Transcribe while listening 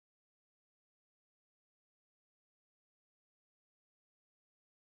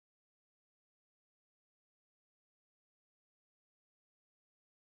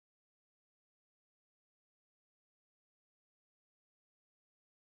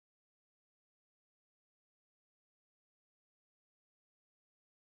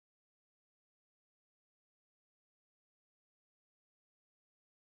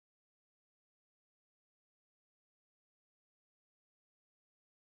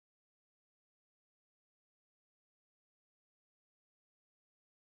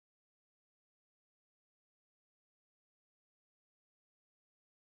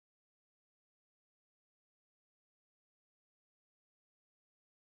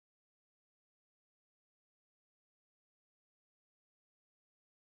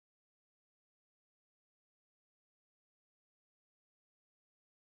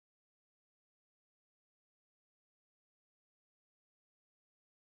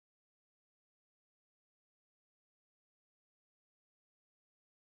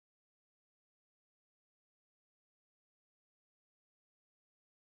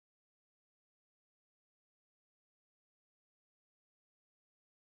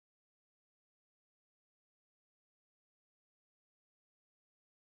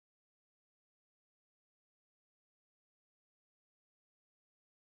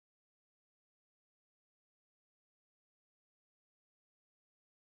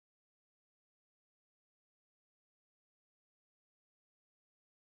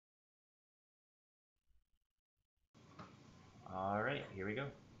All right, here we go.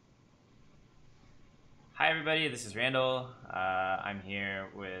 Hi everybody, this is Randall. I'm here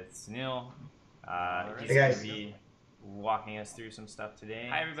with Sunil. He's Hey going to guys. be walking us through some stuff today.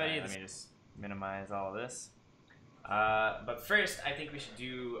 Hi everybody, let me just minimize all of this. But first, I think we should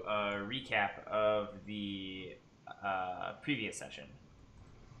do a recap of the previous session.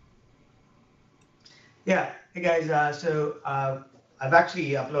 Yeah, hey guys. I've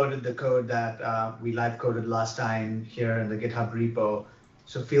actually uploaded the code that we live coded last time here in the GitHub repo.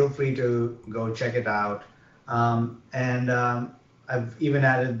 So feel free to go check it out. I've even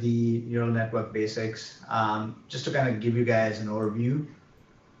added the neural network basics just to kind of give you guys an overview.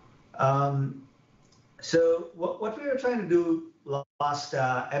 What we were trying to do last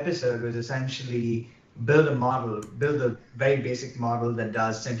episode was essentially build a very basic model that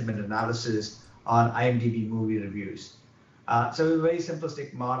does sentiment analysis on IMDb movie reviews. So it was a very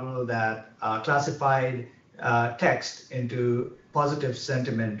simplistic model that classified text into positive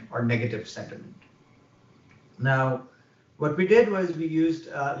sentiment or negative sentiment. Now, what we did was we used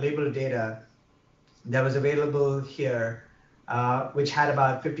labeled data that was available here, which had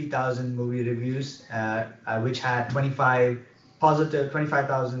about 50,000 movie reviews, which had 25,000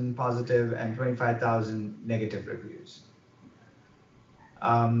 positive and 25,000 negative reviews.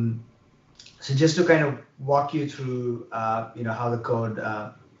 So just to kind of walk you through, how the code,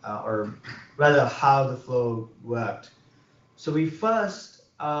 or rather how the flow worked. So we first,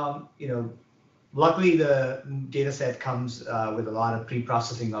 luckily the data set comes with a lot of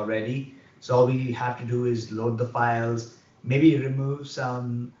pre-processing already. So all we have to do is load the files, maybe remove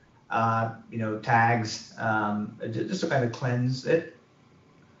some, tags, just to kind of cleanse it.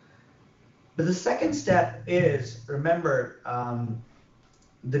 But the second step is, remember,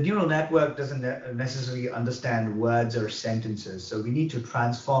 the neural network doesn't necessarily understand words or sentences. So we need to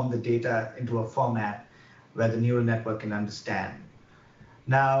transform the data into a format where the neural network can understand.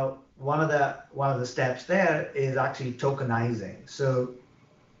 Now, one of the steps there is actually tokenizing. So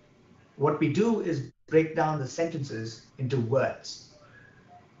what we do is break down the sentences into words.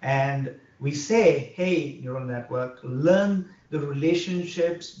 And we say, hey, neural network, learn the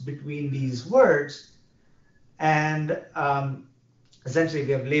relationships between these words. And essentially,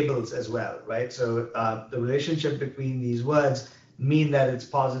 we have labels as well, right? So the relationship between these words mean that it's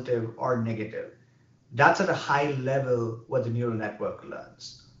positive or negative. That's at a high level what the neural network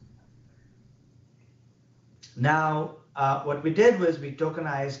learns. Now, what we did was we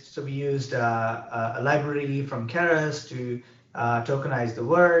tokenized, so we used a library from Keras to tokenize the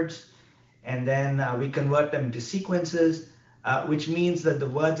words, and then we convert them into sequences, which means that the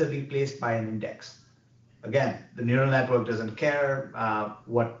words are replaced by an index. Again, the neural network doesn't care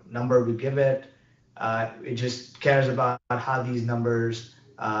what number we give it. It just cares about how these numbers,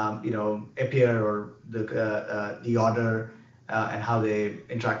 appear, or the order, and how they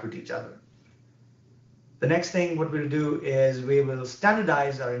interact with each other. The next thing what we'll do is we will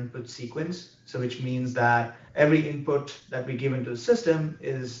standardize our input sequence, so which means that every input that we give into the system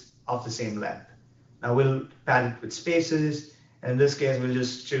is of the same length. Now we'll pad it with spaces, and in this case we'll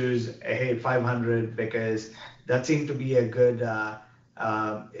just choose hey 500 because that seemed to be a good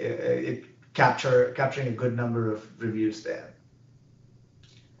capturing a good number of reviews there.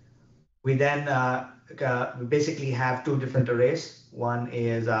 We then we basically have two different arrays. One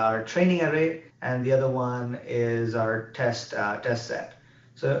is our training array, and the other one is our test set.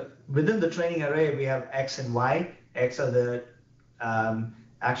 So within the training array, we have X and Y. X are the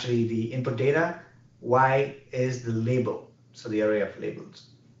actually the input data. Y is the label, so the array of labels.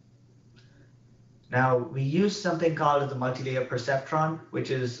 Now we use something called the multi-layer perceptron, which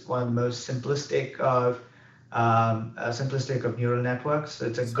is one of the most simplistic of neural networks. So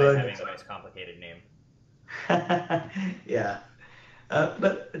it's a good. Having the most complicated name. Yeah.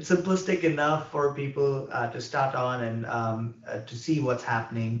 But it's simplistic enough for people to start on and to see what's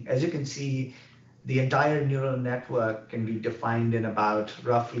happening. As you can see, the entire neural network can be defined in about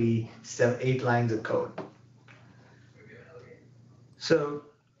roughly 8 lines of code. So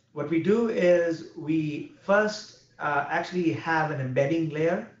what we do is we first actually have an embedding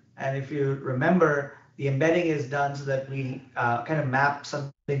layer. And if you remember, the embedding is done so that we kind of map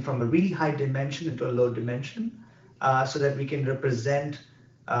something from a really high dimension into a low dimension. So that we can represent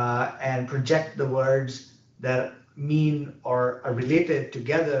and project the words that mean or are related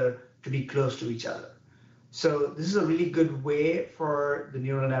together to be close to each other. So this is a really good way for the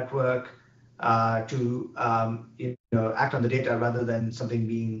neural network to act on the data rather than something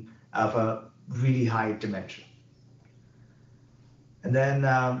being of a really high dimension. And then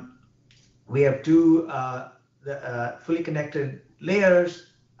we have two fully connected layers.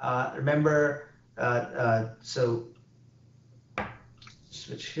 Remember, so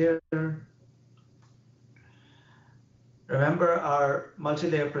switch here. Remember our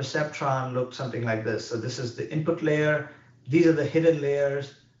multi-layer perceptron looked something like this. So this is the input layer. These are the hidden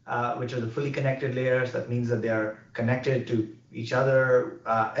layers, which are the fully connected layers. That means that they are connected to each other.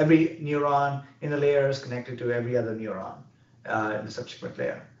 Every neuron in the layer is connected to every other neuron in the subsequent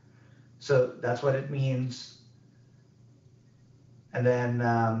layer. So that's what it means. And then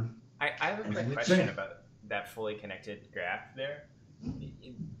I have a quick question about that fully connected graph there.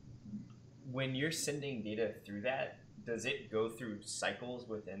 When you're sending data through that, does it go through cycles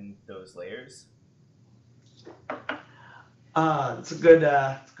within those layers? It's a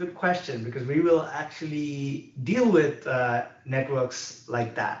good question, because we will actually deal with networks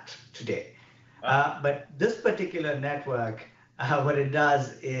like that today. But this particular network, what it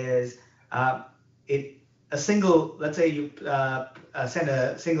does is let's say you send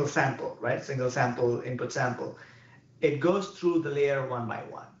a single sample, right? Single sample, input sample. It goes through the layer one by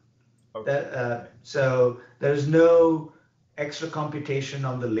one. Okay. So there's no extra computation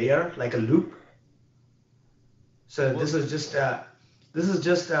on the layer like a loop. So this is just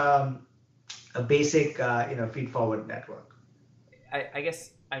a basic feed forward network. I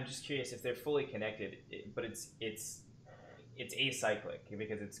guess I'm just curious if they're fully connected, but it's acyclic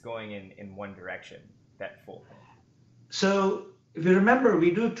because it's going in one direction. That full thing. So if you remember, we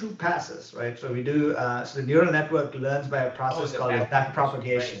do two passes, right? So we do so the neural network learns by a process called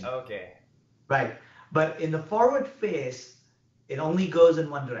backpropagation. Right. Okay. Right, but in the forward phase, it only goes in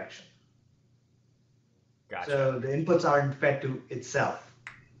one direction. Gotcha. So the inputs aren't fed to itself.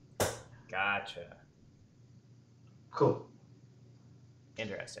 Gotcha. Cool.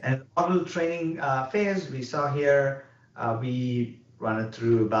 Interesting. And model training phase, we saw here, we run it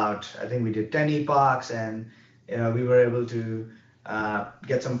through about, I think we did 10 epochs, and we were able to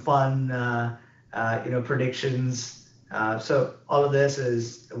get some fun predictions. So all of this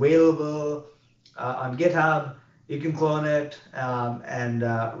is available on GitHub. You can clone it and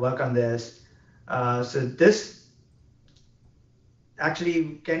work on this. So this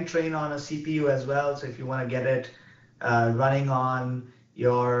actually can train on a CPU as well. So if you want to get it running on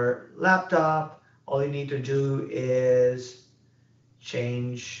your laptop, all you need to do is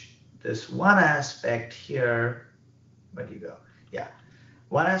change this one aspect here. Where do you go? Yeah,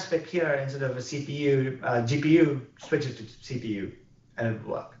 one aspect here, instead of a CPU, GPU, switch it to CPU, and it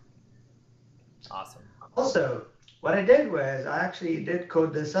will work. Awesome. Also, what I did was I actually did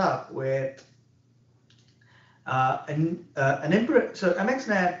code this up with so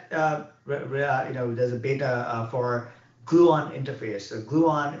MXNet, there's a beta for gluon interface. So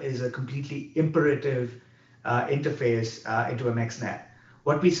gluon is a completely imperative interface into MXNet.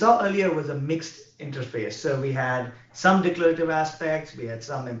 What we saw earlier was a mixed interface. So we had some declarative aspects, we had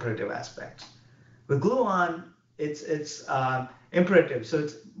some imperative aspects. With gluon, it's imperative, so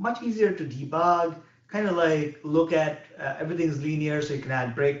it's much easier to debug. Kind of like look at everything's linear, so you can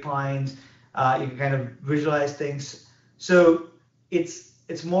add breakpoints. You can kind of visualize things. So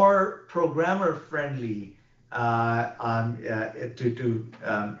it's more programmer friendly, to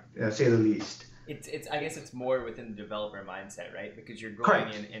say the least. I guess it's more within the developer mindset, right? Because you're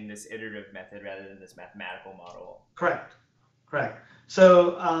going in this iterative method rather than this mathematical model. Correct.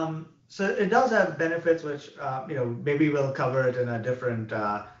 So so it does have benefits, which maybe we'll cover it in a different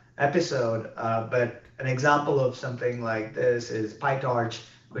episode. But an example of something like this is PyTorch,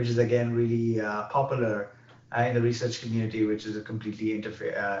 which is again really popular in the research community, which is a completely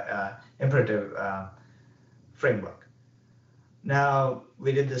imperative framework. Now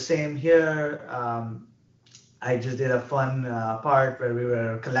we did the same here. I just did a fun part where we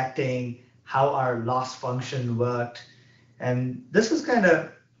were collecting how our loss function worked. And this is kind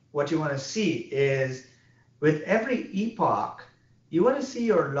of what you want to see is with every epoch, you want to see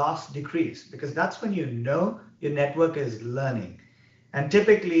your loss decrease, because that's when your network is learning. And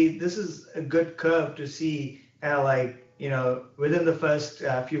typically, this is a good curve to see, kind of like, within the first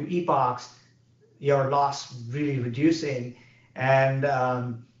few epochs, your loss really reducing, and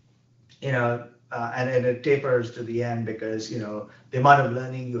and it tapers to the end, because the amount of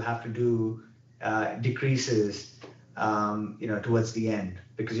learning you have to do decreases towards the end,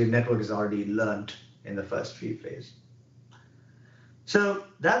 because your network is already learned in the first few phases. So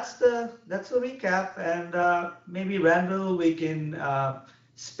that's the recap, and maybe Randall, we can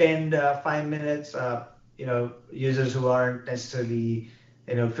spend 5 minutes. Users who aren't necessarily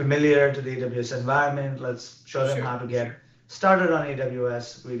familiar to the AWS environment, let's show them how to get started on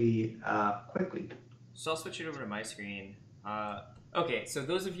AWS really quickly. So I'll switch it over to my screen. Okay, so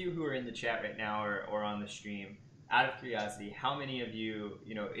those of you who are in the chat right now or on the stream, out of curiosity, how many of you,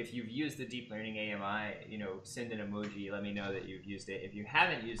 if you've used the deep learning AMI, send an emoji, let me know that you've used it. If you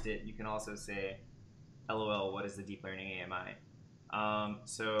haven't used it, you can also say, LOL, what is the deep learning AMI?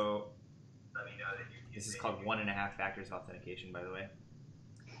 So let me know that this is called 1.5 factors of authentication, by the way.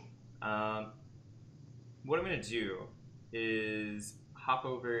 What I'm going to do is hop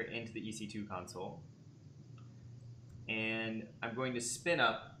over into the EC2 console, and I'm going to spin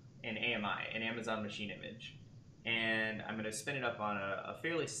up an AMI, an Amazon machine image, and I'm going to spin it up on a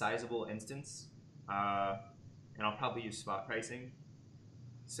fairly sizable instance, and I'll probably use spot pricing.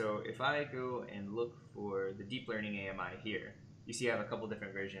 So if I go and look for the deep learning AMI here, you see I have a couple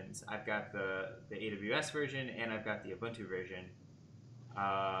different versions. I've got the AWS version, and I've got the Ubuntu version.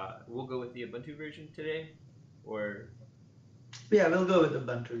 We'll go with the Ubuntu version today, or? Yeah, we'll go with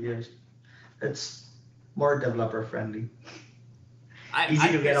Ubuntu, yes. It's more developer friendly.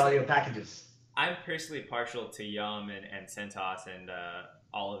 Easy to get all your packages. I'm personally partial to Yum and CentOS and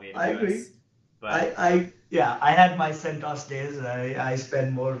all of AWS. I agree. But I had my CentOS days. I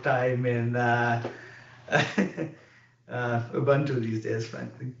spend more time in Ubuntu these days,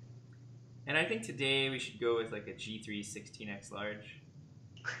 frankly. And I think today we should go with like a G3 16x large.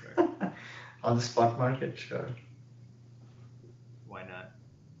 Sure. On the spot market, sure. Why not?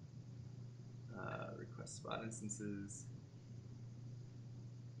 Request spot instances.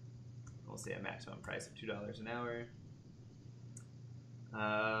 We'll say a maximum price of $2 an hour.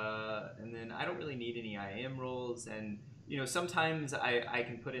 And then I don't really need any IAM roles, and sometimes I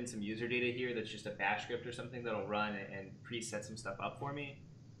can put in some user data here that's just a bash script or something that'll run and preset some stuff up for me.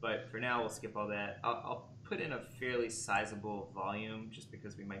 But for now, we'll skip all that. I'll put in a fairly sizable volume just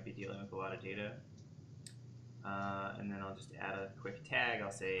because we might be dealing with a lot of data. And then I'll just add a quick tag.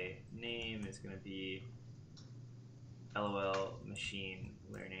 I'll say name is going to be LOL machine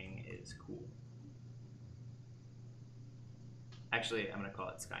learning is cool. Actually, I'm going to call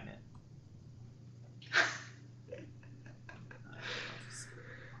it Skynet.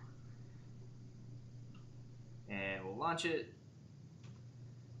 And we'll launch it.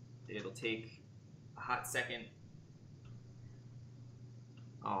 It'll take a hot second.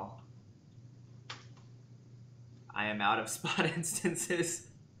 Oh. I am out of spot instances.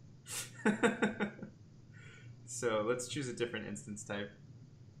 So let's choose a different instance type.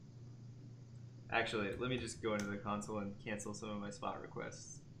 Actually, let me just go into the console and cancel some of my spot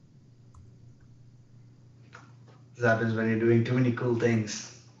requests. That is when you're doing too many cool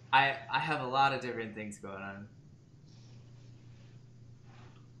things. I have a lot of different things going on.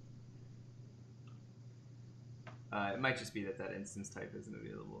 It might just be that instance type isn't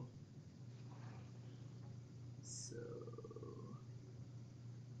available. So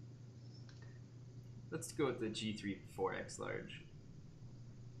let's go with the G3 4x large.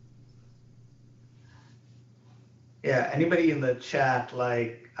 Yeah, anybody in the chat,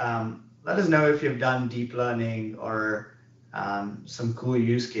 let us know if you've done deep learning or some cool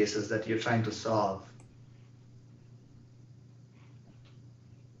use cases that you're trying to solve.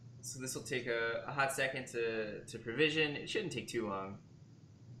 So this will take a hot second to provision. It shouldn't take too long.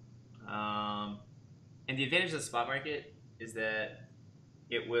 And the advantage of the spot market is that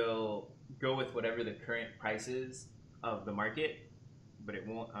it will go with whatever the current price is of the market, but it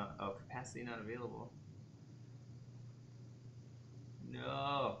won't, capacity not available.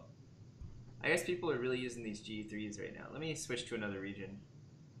 No. I guess people are really using these G3s right now. Let me switch to another region.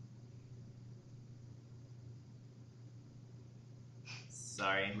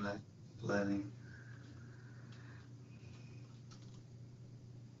 Sorry. Learning.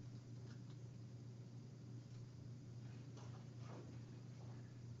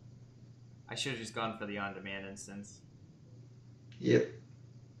 I should have just gone for the on-demand instance. Yep.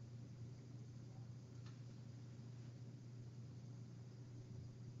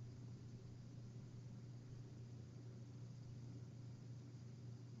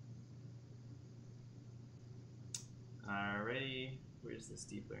 Alrighty, where's this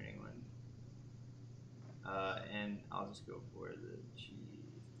deep learning one? And I'll just go for the G3.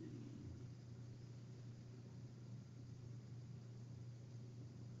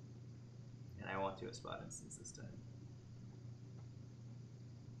 And I won't do a spot instance this time.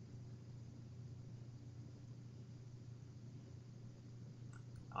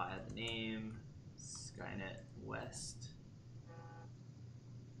 I'll add the name, Skynet West.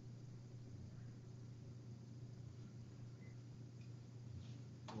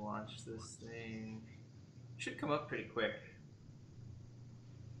 Launch this thing. Should come up pretty quick.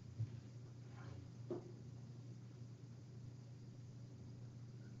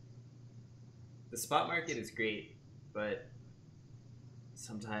 The spot market is great, but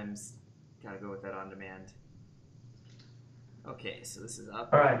sometimes gotta go with that on demand. Okay, so this is up.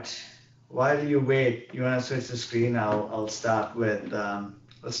 All right. While you wait, you want to switch the screen? I'll start with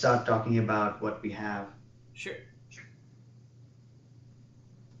let's start talking about what we have. Sure.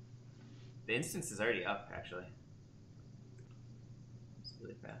 The instance is already up, actually. It's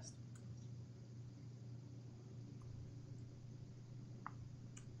really fast.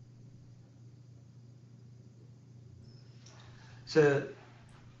 So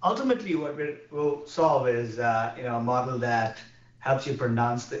ultimately, what we'll solve is a model that helps you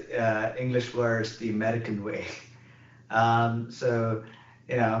pronounce the English words the American way. So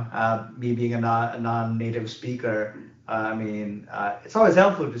me being a non-native speaker, I mean, it's always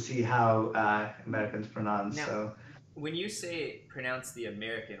helpful to see how Americans pronounce. Now, so when you say pronounce the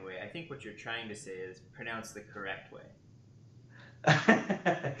American way, I think what you're trying to say is pronounce the correct way.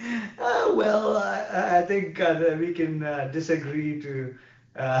 Well, I think that we can disagree to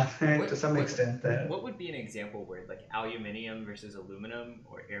to some extent there. What would be an example word, like aluminium versus aluminum,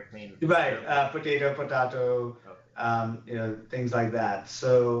 or airplane versus Right, airplane? potato, Okay. things like that.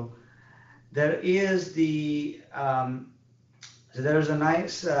 So there is so there's a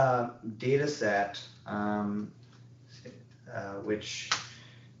nice data set which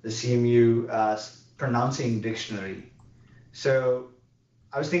the CMU pronouncing dictionary. So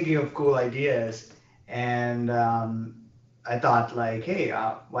I was thinking of cool ideas, and I thought like, hey,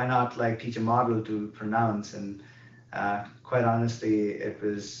 why not like teach a model to pronounce? And quite honestly,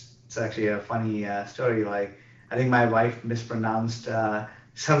 it's actually a funny story. Like, I think my wife mispronounced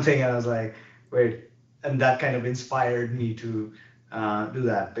something, and I was like, wait, and that kind of inspired me to do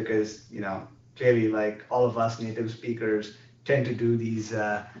that because clearly, like all of us native speakers tend to do these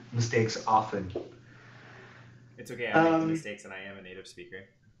mistakes often. It's okay, I make the mistakes and I am a native speaker.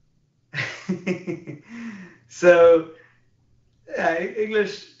 So, yeah,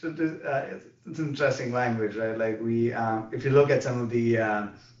 English it's an interesting language, right? Like if you look at some of the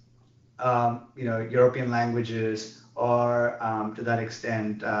European languages, or to that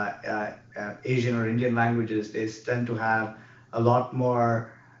extent Asian or Indian languages, they tend to have a lot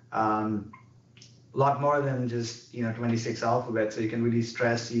more than just 26 alphabets. So you can really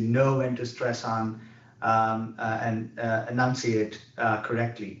stress, when to stress on and enunciate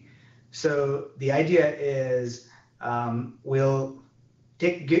correctly. So the idea is we'll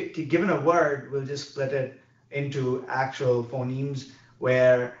given a word, we'll just split it into actual phonemes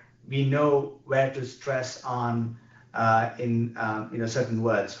where we know where to stress on in certain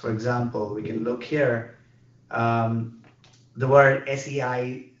words. For example, we can look here. The word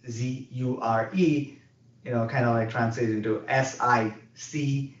seizure, kind of like translates into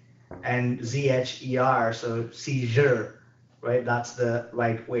sic and zher, so seizure, right? That's the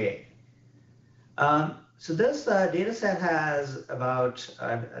right way. So this data set has about,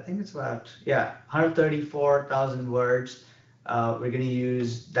 I think it's about, 134,000 words. We're going to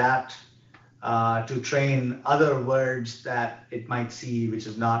use that to train other words that it might see, which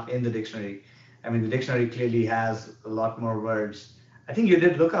is not in the dictionary. I mean, the dictionary clearly has a lot more words. I think you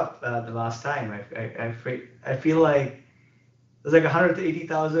did look up the last time. I feel like it was like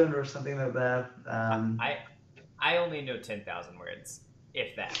 180,000 or something like that. I only know 10,000 words,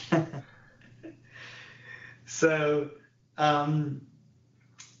 if that. So,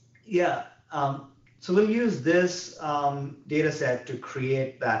 yeah. So we'll use this data set to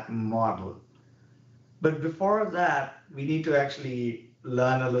create that model. But before that, we need to actually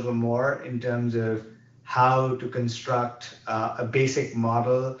learn a little more in terms of how to construct a basic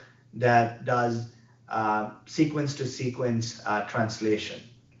model that does sequence to sequence translation.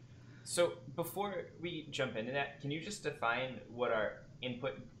 So before we jump into that, can you just define what our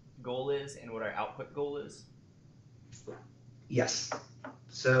input goal is and what our output goal is? Yes.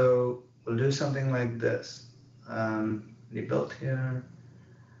 So we'll do something like this. We built here.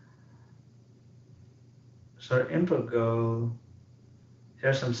 So our input goal,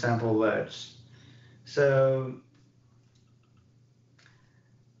 here's some sample words. So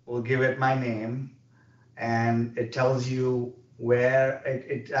we'll give it my name, and it tells you where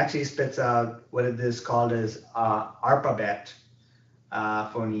it actually spits out what it is called as alphabet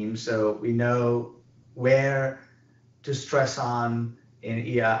phoneme. So we know where to stress on.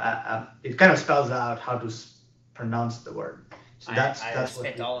 It kind of spells out how to pronounce the word. So I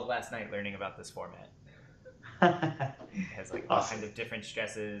spent all of last night learning about this format. It has like all kinds of different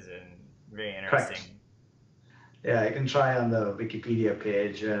stresses and very interesting. Correct. Yeah, you can try on the Wikipedia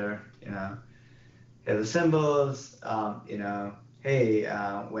page, here the symbols, hey,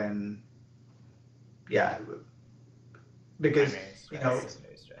 because,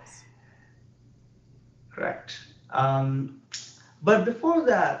 secondary stress. Correct. But before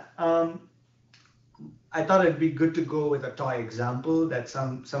that, I thought it'd be good to go with a toy example that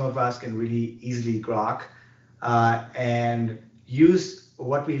some of us can really easily grok, and use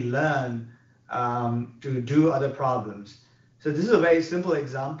what we learn to do other problems. So this is a very simple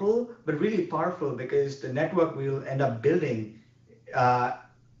example, but really powerful because the network we'll end up building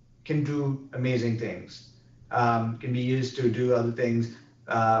can do amazing things, can be used to do other things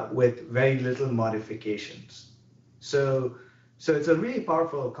with very little modifications. So it's a really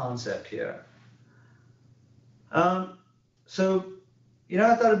powerful concept here. Um, so,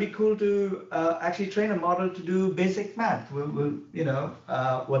 I thought it'd be cool to actually train a model to do basic math.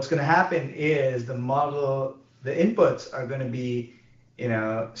 What's going to happen is the inputs are going to be,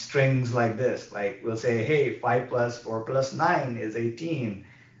 strings like this. Like we'll say, hey, 5 plus 4 plus 9 is 18.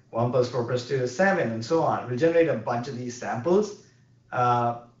 1 plus 4 plus 2 is 7, and so on. We'll generate a bunch of these samples,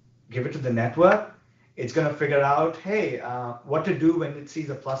 give it to the network. It's going to figure out, hey, what to do when it sees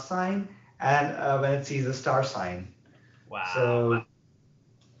a plus sign and when it sees a star sign. Wow. So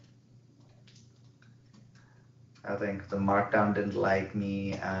I think the markdown didn't like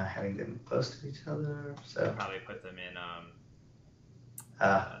me having them close to each other. So I'll probably put them in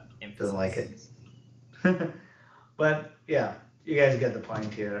emphasis. Doesn't like it. But yeah, you guys get the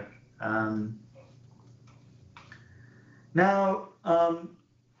point here. Now,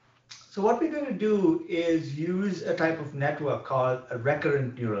 so what we're going to do is use a type of network called a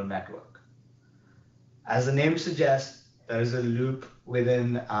recurrent neural network. As the name suggests, there is a loop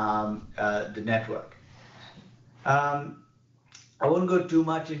within the network. I won't go too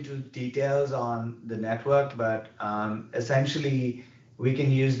much into details on the network, but essentially we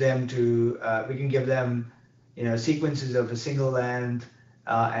can use them to, we can give them, sequences of a single length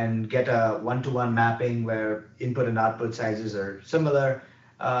and get a one-to-one mapping where input and output sizes are similar.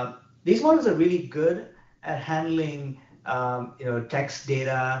 These models are really good at handling, text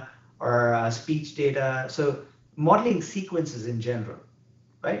data or speech data. So modeling sequences in general,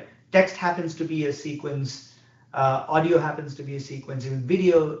 right? Text happens to be a sequence. Audio happens to be a sequence. Even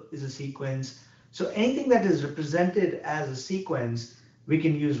video is a sequence. So anything that is represented as a sequence, we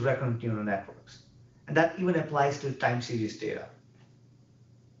can use recurrent neural networks. And that even applies to time series data.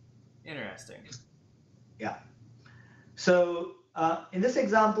 Interesting. Yeah. So in this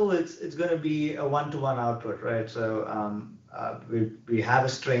example, it's going to be a one-to-one output, right? So we have a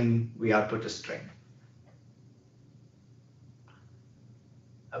string, we output a string.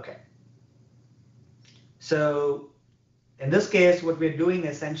 Okay. So in this case, what we're doing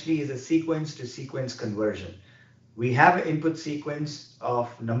essentially is a sequence to sequence conversion. We have an input sequence of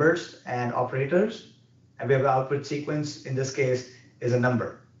numbers and operators, and we have an output sequence, in this case, is a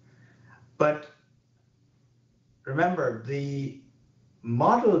number. But remember, the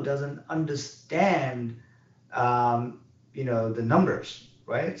model doesn't understand, the numbers,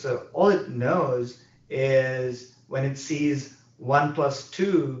 right? So all it knows is when it sees 1 plus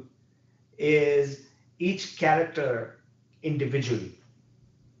 2 is each character individually,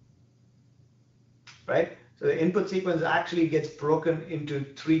 right? So the input sequence actually gets broken into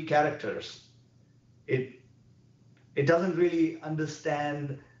 3 characters. It doesn't really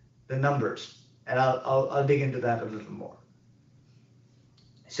understand the numbers, and I'll dig into that a little more.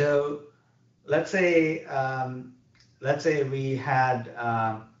 So let's say we had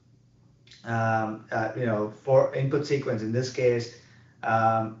 4 input sequence. In this case,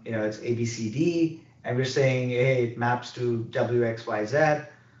 it's ABCD, and we're saying, hey, it maps to WXYZ.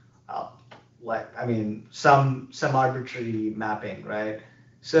 Some arbitrary mapping, right?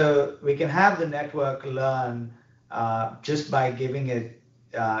 So we can have the network learn just by giving it,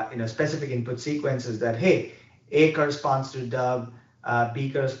 specific input sequences that, hey, A corresponds to W,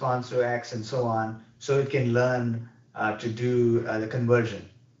 B corresponds to X, and so on. So it can learn to do the conversion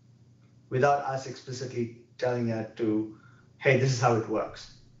without us explicitly telling it to, hey, this is how it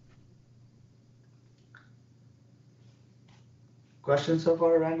works. Questions so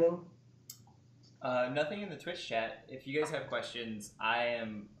far, Randall? Nothing in the Twitch chat. If you guys have questions, I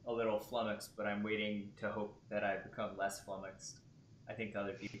am a little flummoxed, but I'm waiting to hope that I become less flummoxed. I think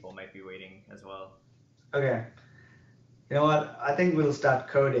other people might be waiting as well. Okay. You know what? I think we'll start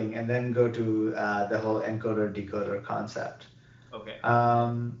coding and then go to the whole encoder-decoder concept. Okay.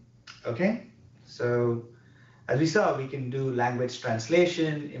 Okay. So as we saw, we can do language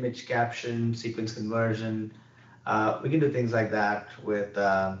translation, image caption, sequence conversion. We can do things like that with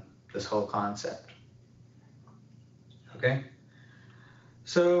this whole concept. Okay.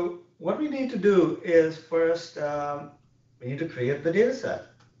 So what we need to do is first, we need to create the data set,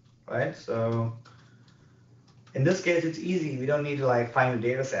 right? So in this case, it's easy. We don't need to find a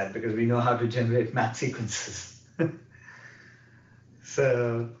data set because we know how to generate math sequences.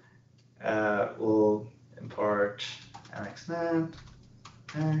 So we'll Next, that.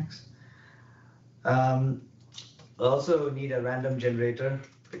 Next. Also need a random generator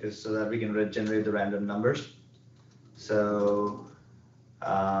because so that we can generate the random numbers. So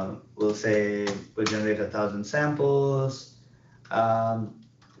we'll say we'll generate 1,000 samples.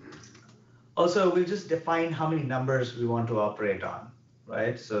 Also, we'll just define how many numbers we want to operate on,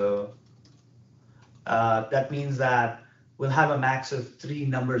 right? So that means that we'll have a max of 3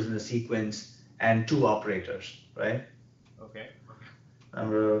 numbers in the sequence and 2 operators, right? Okay.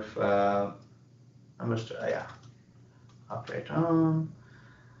 Number of numbers to, yeah, operate on.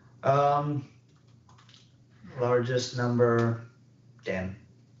 Largest number, 10,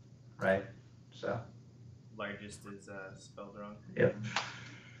 right? So. Largest is spelled wrong. Yep.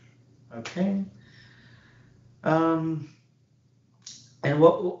 Okay. And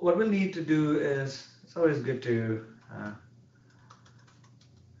what we'll need to do is, it's always good to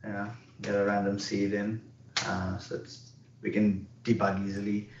get a random seed in, so we can debug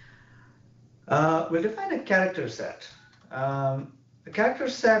easily. We'll define a character set. The character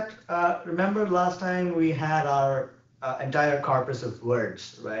set, remember last time we had our entire corpus of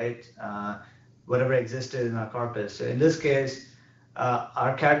words, right? Whatever existed in our corpus. So in this case,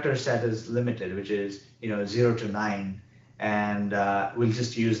 our character set is limited, which is 0 to 9, and we'll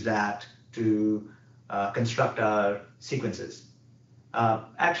just use that to construct our sequences.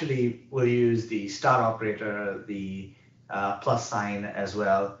 Actually, we'll use the star operator, the plus sign as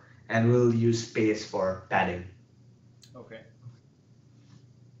well, and we'll use space for padding. Okay.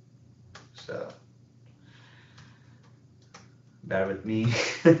 So bear with me.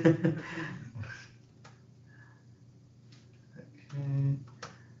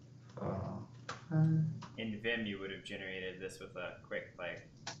 In Vim, you would have generated this with a quick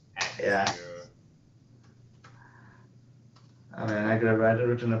yeah. 0. I mean, I could have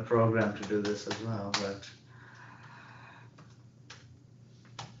written a program to do this as well, but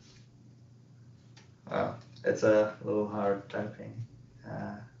it's a little hard typing.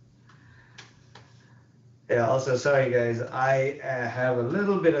 Yeah, also, sorry guys, I have a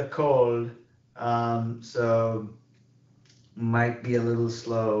little bit of cold, so might be a little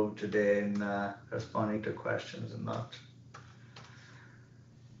slow today in responding to questions and not.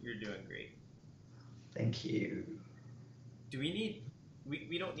 You're doing great. Thank you. Do we need,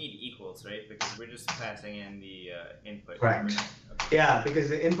 we don't need equals, right? Because we're just passing in the input. Right. Okay. Yeah, because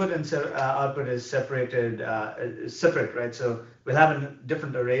the input and output is separated, separate, right? So we'll have a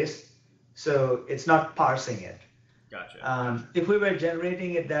different arrays. So it's not parsing it. Gotcha. If we were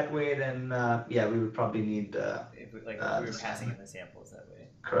generating it that way, then yeah, we would probably need. If we were passing in the samples that way.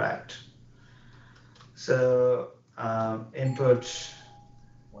 Correct. So input.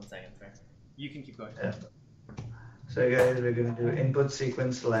 1 second, sorry. You can keep going. Yeah. So guys, we're going to do input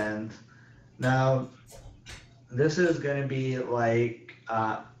sequence length. Now, this is going to be like,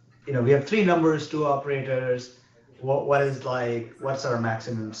 we have 3 numbers, 2 operators. What's our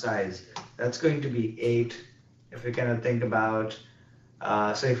maximum size? That's going to be 8. If we kind of think about,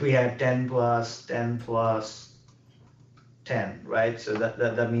 so if we had 10 plus 10 plus 10, right? So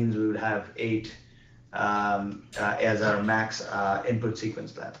that means we would have 8 as our max input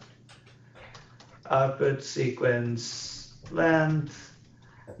sequence length. Output sequence length.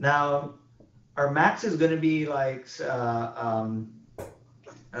 Now, our max is going to be like, our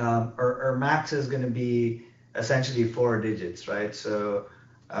max is going to be essentially 4 digits, right? So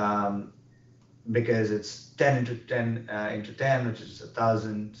because it's 10 into 10 into 10, which is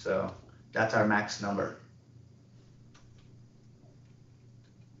 1,000, so that's our max number.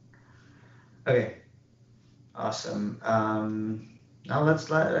 Okay, awesome. Now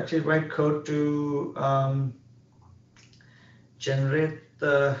let's actually write code to generate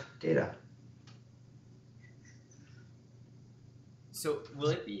the data. So will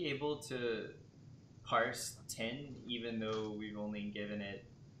it be able to parse 10 even though we've only given it,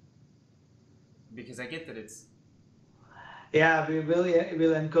 because I get that it's, yeah, we'll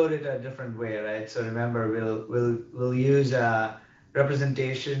encode it a different way, right? So remember, we'll use a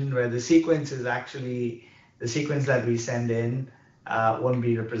representation where the sequence is actually the sequence that we send in won't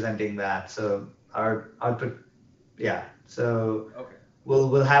be representing that. So our output, yeah. So okay.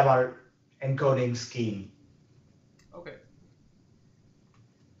 We'll have our encoding scheme. Okay.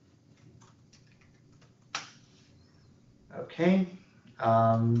 Okay.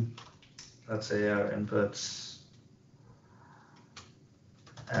 Let's say our inputs,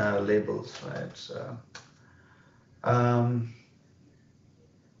 labels, right? So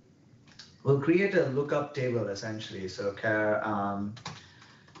we'll create a lookup table essentially. So character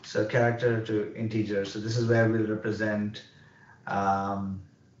to integer. So this is where we'll represent, our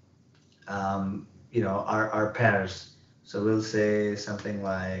pairs. So we'll say something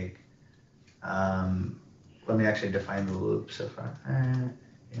like, let me actually define the loop. So far,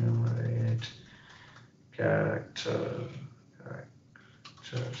 enumerate character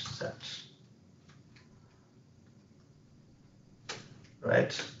set,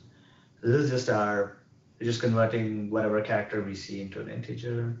 right? So this is just just converting whatever character we see into an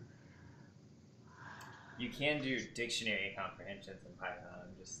integer. You can do dictionary comprehensions in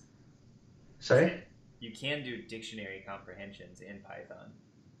Python. Just Sorry? You can do dictionary comprehensions in Python.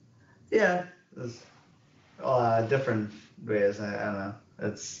 Yeah, there's different ways. I don't know.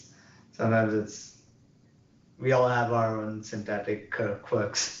 Sometimes we all have our own syntactic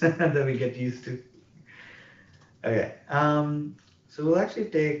quirks that we get used to. Okay. So we'll actually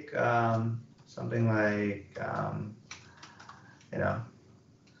take something like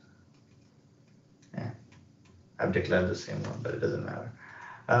yeah, I've declared the same one, but it doesn't matter.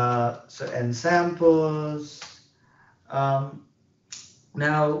 So n samples.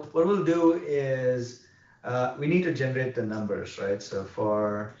 Now what we'll do is we need to generate the numbers, right? So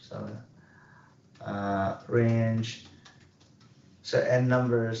for some range, so n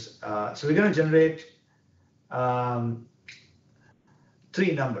numbers. So we're going to generate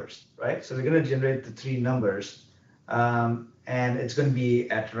 3 numbers, right? So we're going to generate the 3 numbers, and it's going to be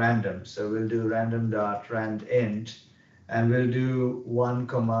at random. So we'll do random.randint, and we'll do 1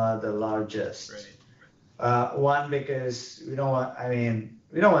 comma the largest. Right. 1 because we don't want,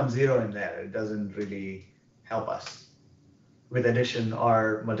 we don't want 0 in there. It doesn't really help us with addition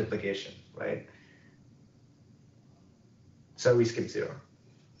or multiplication, right? So we skip 0.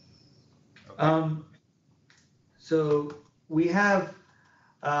 Okay. So we have,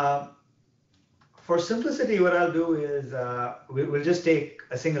 for simplicity, what I'll do is we'll just take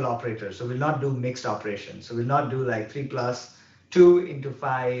a single operator. So we'll not do mixed operations. So we'll not do like 3 plus 2 into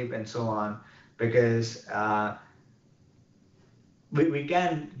 5 and so on, because we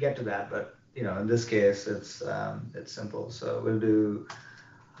can get to that, but in this case it's simple. So we'll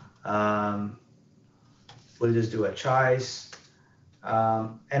just do a choice,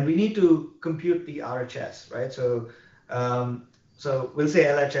 and we need to compute the RHS, right? So we'll say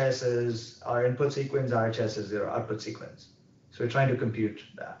LHS is our input sequence, RHS is our output sequence. So we're trying to compute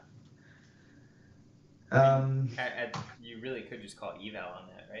that. You really could just call eval on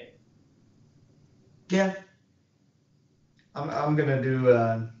that, right? Yeah. I'm gonna do.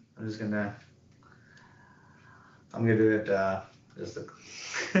 I'm gonna do it.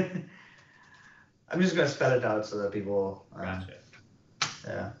 I'm just gonna spell it out so that people. Gotcha.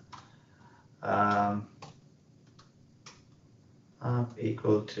 Yeah. Up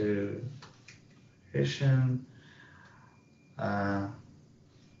equal to addition.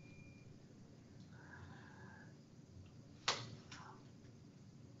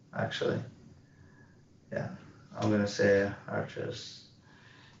 Actually, yeah, I'm gonna say RHS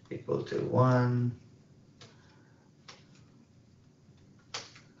equal to 1.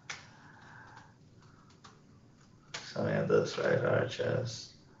 Something like this, right? RHS.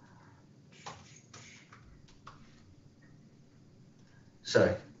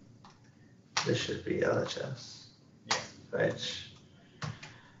 Sorry, this should be LHS. Yeah. Right.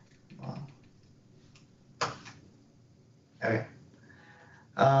 Wow. Okay.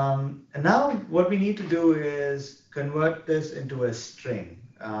 And now what we need to do is convert this into a string.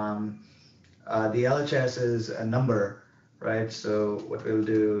 The LHS is a number, right? So what we'll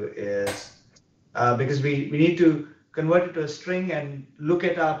do is, because we need to convert it to a string and look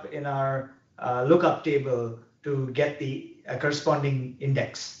it up in our lookup table to get the corresponding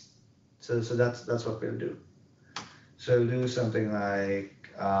index. So that's what we'll do. So we'll do something like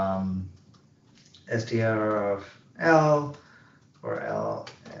str of L for L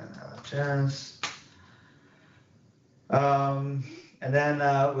and LHS. And then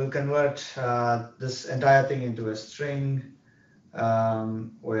we'll convert this entire thing into a string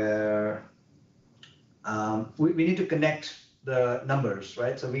where we need to connect the numbers,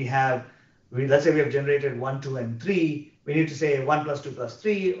 right? So let's say we have generated 1, 2, and 3. We need to say 1 plus 2 plus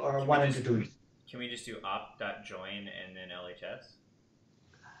 3 or 1 into 2. Can we just do opt.join and then LHS?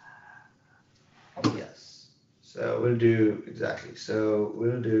 Yes. So we'll do exactly. So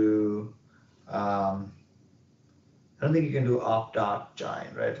we'll do. I don't think you can do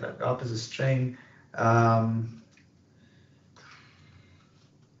opt.join, right? Like op is a string. I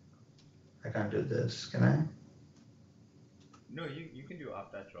can't do this. Can I? No, you can do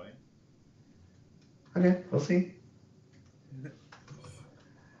opt.join. Okay, we'll see.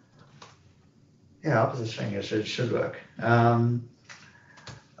 Yeah, op is a string. It should work.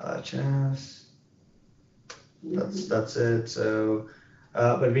 LHS. That's it. So,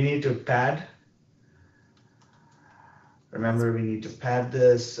 but we need to pad. Remember, we need to pad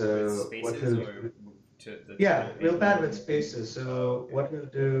this. So what we'll we'll pad with spaces. So what we'll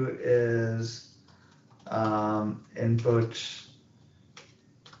do is input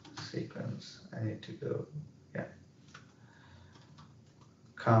sequence. I need to go, yeah,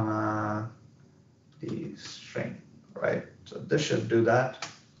 comma the string, right? So this should do that.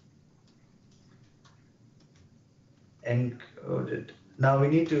 Encoded. Now we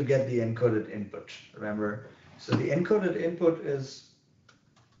need to get the encoded input, remember? So the encoded input is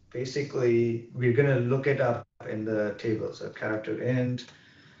basically, we're going to look it up in the table. So character int,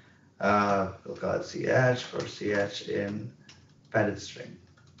 we'll call it ch for ch in padded string.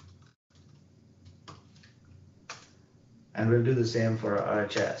 And we'll do the same for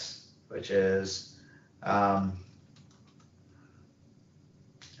RHS, which is,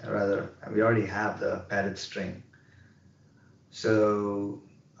 rather, we already have the padded string. So,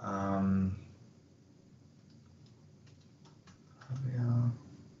 yeah.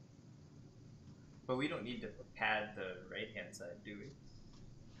 But we don't need to pad the right-hand side, do we?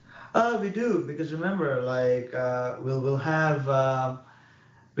 We do, because remember, like, we'll have,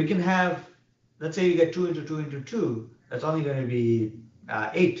 we can have, let's say you get 2 into 2 into 2, that's only going to be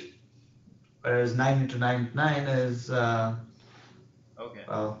 8. Whereas 9 into 9 into 9 is, okay.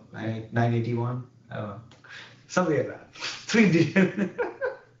 Well, 981, I don't know. Something like that. 3 digit.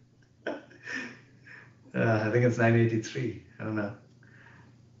 I think it's 983. I don't know.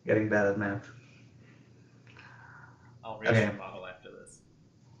 Getting bad at math. I'll raise your model after this.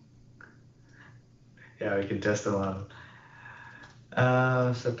 Yeah, we can test the model.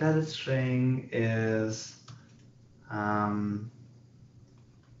 So padded string is I'm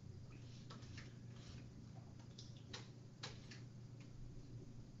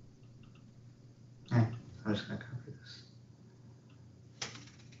just gonna copy this.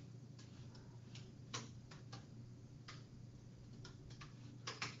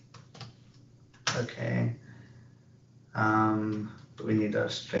 Okay. We need our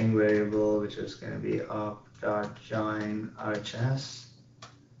string variable, which is going to be op.join RHS,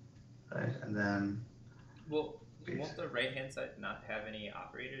 right? And then. Well, won't the right-hand side not have any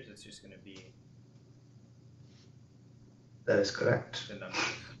operators? It's just going to be. That is correct. The number.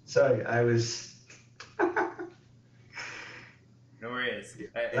 Sorry, I was. No worries.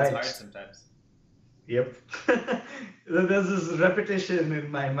 It's right. hard sometimes. Yep. There's this repetition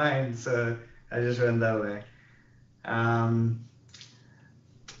in my mind, so I just went that way.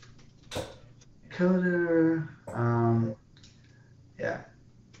 Coder, yeah,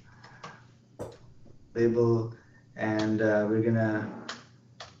 label, and we're gonna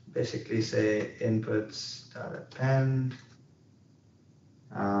basically say inputs dot append,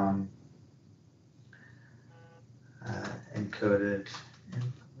 encoded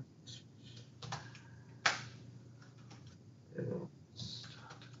inputs.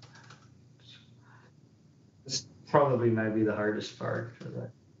 This probably might be the hardest part for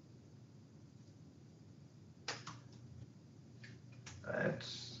that. Right.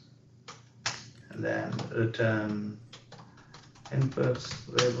 And then return inputs,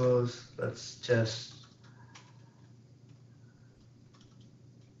 labels. Let's just.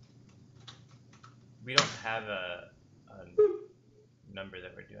 We don't have a number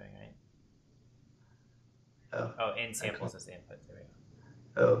that we're doing, right? Oh, and samples as the input. There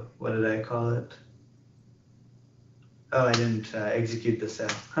we go. Oh, what did I call it? Oh, I didn't execute the cell.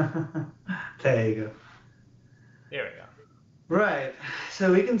 There you go. There we go. Right.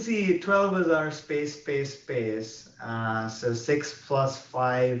 So we can see 12 is our space. So 6 plus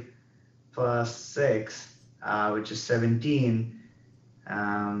 5 plus 6, which is 17.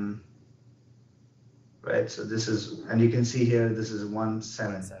 Right. So this is, and you can see here, this is 1,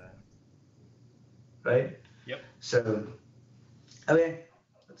 7. Right? Yep. So, okay.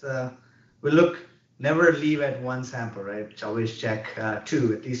 We'll never leave at 1 sample, right? Always check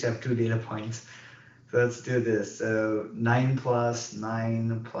 2, at least have 2 data points. So let's do this. So 9 plus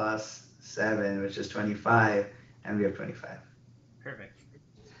 9 plus 7, which is 25, and we have 25. Perfect.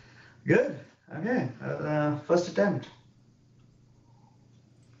 Good. Okay. First attempt.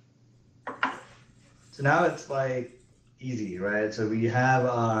 So now it's like easy, right? So we have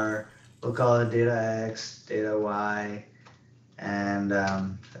we'll call it data X, data Y, and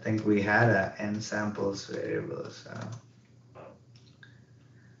I think we had a n samples variable. So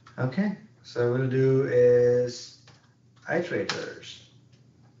okay. So we'll do is iterators.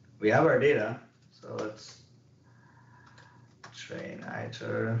 We have our data, so let's train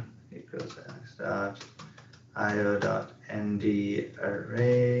iter equals x dot io dot nd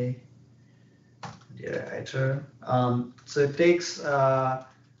array data iter. So it takes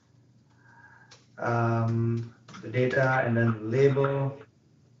the data, and then label,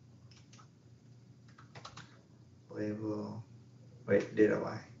 wait, data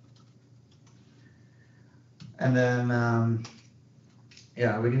Y. And then,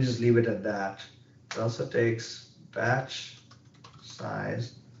 yeah, we can just leave it at that. It also takes batch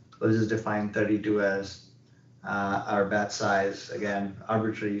size. We'll just define 32 as our batch size. Again,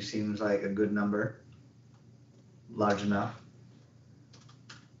 arbitrary seems like a good number, large enough.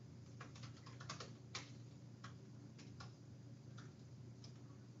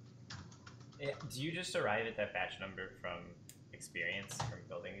 Do you just arrive at that batch number from experience from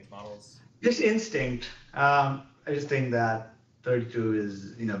building these models? Just instinct. I just think that 32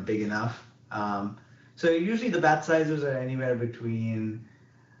 is big enough. So usually the batch sizes are anywhere between,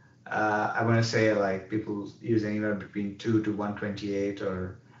 I want to say like people use anywhere between 2 to 128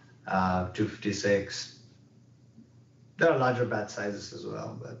 or 256. There are larger batch sizes as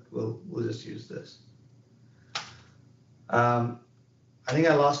well, but we'll just use this. I think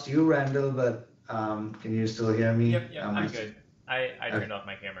I lost you, Randall, but can you still hear me? Yep, I'm good. I turned off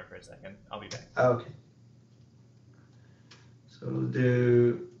my camera for a second. I'll be back. Okay. So we'll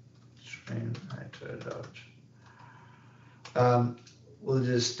do train iterate out. We'll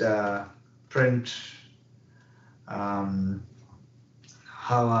just print how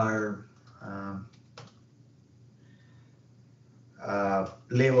our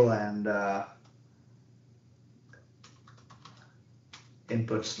label and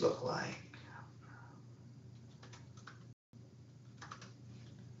inputs look like.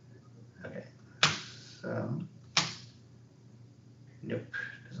 Okay, so nope,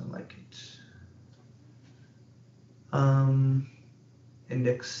 doesn't like it.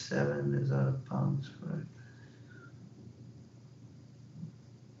 Index 7 is out of bounds for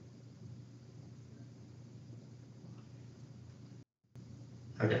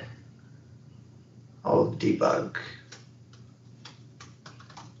it. Okay, I'll debug.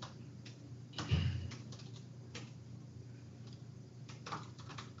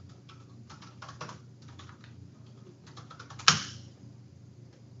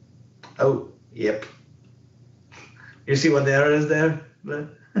 Oh, yep. You see what the error is there?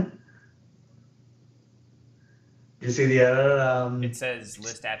 You see the error? It says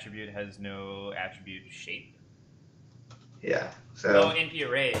list attribute has no attribute shape. Yeah. So. Oh, NP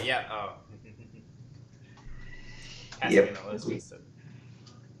array. Yeah. Oh. Yep. In the list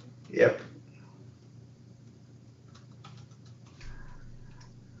Yep.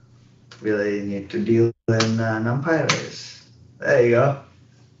 Really need to deal in NumPy arrays. There you go.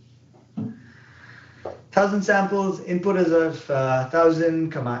 1,000 samples. Input is of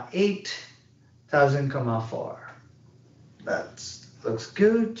 1,000, 8, 1,000, 4. That looks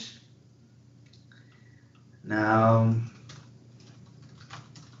good. Now,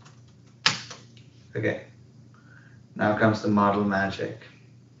 okay. Now comes the model magic.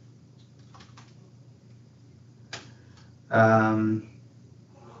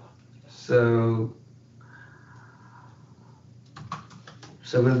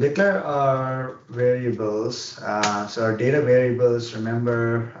 So we'll declare our variables. So our data variables,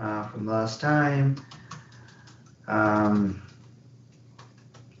 remember from last time. I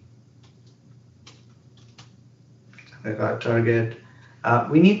got target.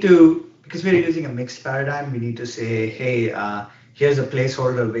 We need to, because we're using a mixed paradigm, we need to say, hey, here's a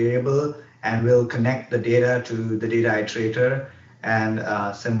placeholder variable, and we'll connect the data to the data iterator and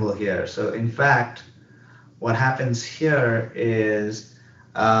symbol here. So in fact, what happens here is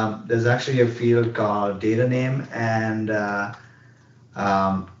there's actually a field called data name and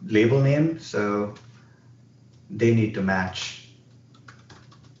label name, so they need to match.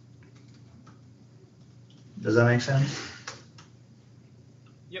 Does that make sense?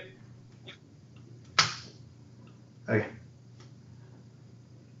 Yep. Okay.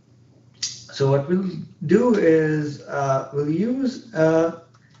 So what we'll do is we'll use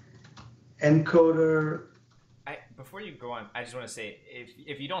encoder. Before you go on, I just want to say,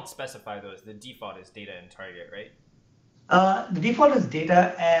 if you don't specify those, the default is data and target, right? The default is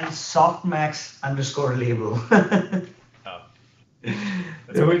data and softmax underscore label. Oh.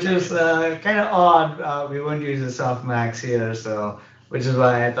 Which is kind of odd. We won't use a softmax here, so which is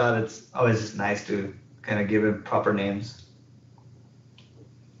why I thought it's always just nice to kind of give it proper names.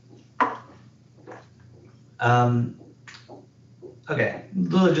 Okay,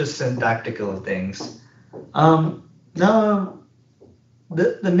 those are just syntactical things. Now,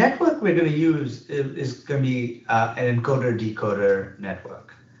 the network we're going to use is going to be an encoder-decoder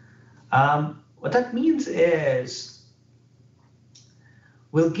network. What that means is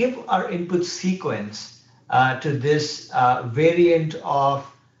we'll give our input sequence to this variant of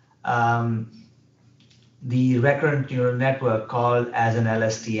the recurrent neural network called as an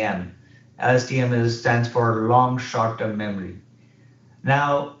LSTM. Stands for long short-term memory.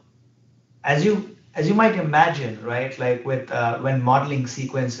 Now, as you might imagine, right? Like with when modeling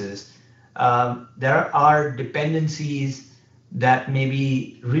sequences, there are dependencies that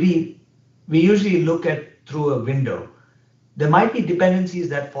maybe really we usually look at through a window. There might be dependencies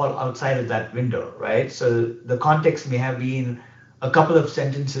that fall outside of that window, right? So the context may have been a couple of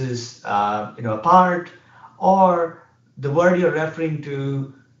sentences, apart, or the word you're referring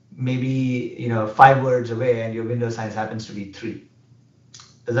to maybe 5 words away, and your window size happens to be 3.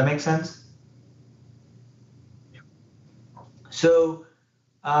 Does that make sense? So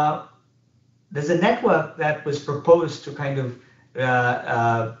uh, there's a network that was proposed to kind of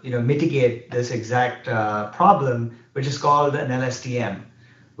mitigate this exact problem, which is called an LSTM,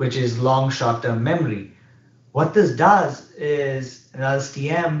 which is long short-term memory. What this does is an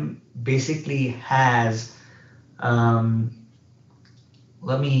LSTM basically has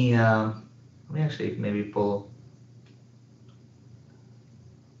let me actually maybe pull.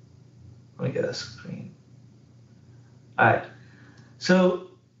 Let me get a screen. All right. So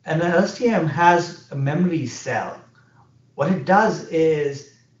an LSTM has a memory cell. What it does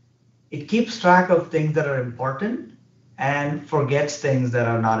is it keeps track of things that are important and forgets things that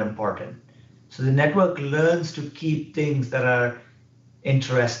are not important. So the network learns to keep things that are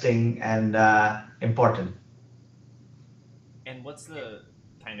interesting and important. And what's the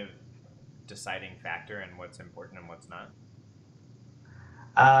kind of deciding factor and what's important and what's not?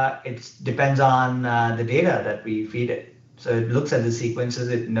 It depends on the data that we feed it. So it looks at the sequences,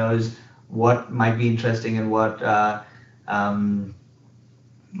 it knows what might be interesting and what um,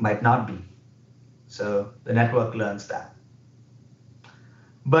 might not be. So the network learns that.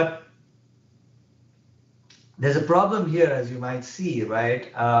 But there's a problem here, as you might see,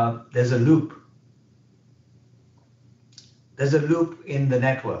 right? There's a loop. There's a loop in the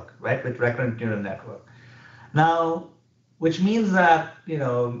network, right, with recurrent neural network. Now, which means that,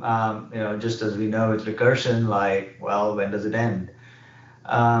 just as we know with recursion, like, well, when does it end?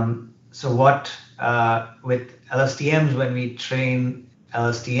 So what, with LSTMs, when we train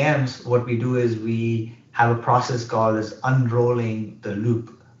LSTMs, what we do is we have a process called as unrolling the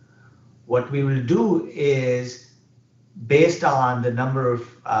loop. What we will do is, based on the number of,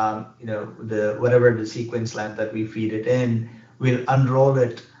 the whatever the sequence length that we feed it in, we'll unroll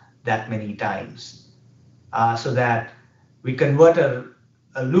it that many times, so that we convert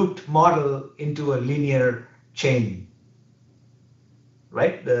a looped model into a linear chain,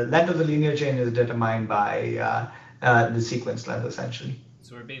 right? The length of the linear chain is determined by the sequence length, essentially.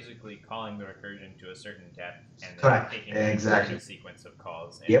 So we're basically calling the recursion to a certain depth and then Correct. taking Exactly. a sequence of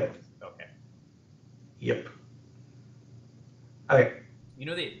calls. And, Yep. Okay. Yep. Okay.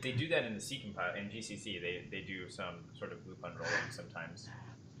 They do that in the C compile in GCC. They do some sort of loop unrolling sometimes.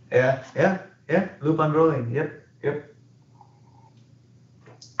 Yeah. Loop unrolling. Yep.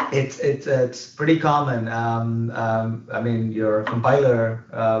 It's pretty common. I mean, your compiler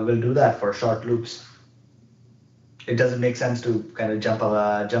will do that for short loops. It doesn't make sense to kind of jump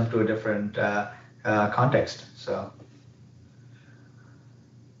to a different context. So,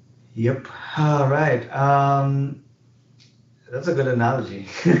 yep. All right. That's a good analogy.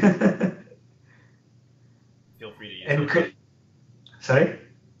 Feel free to use it. Sorry?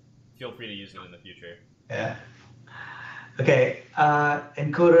 Feel free to use it in the future. Yeah. Okay.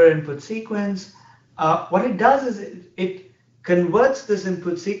 Encoder input sequence. What it does is it converts this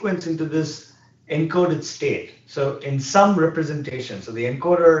input sequence into this encoded state. So in some representation, so the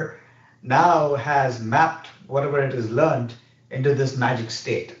encoder now has mapped whatever it has learned into this magic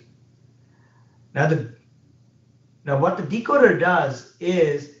state. Now what the decoder does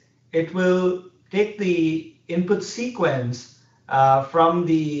is it will take the input sequence from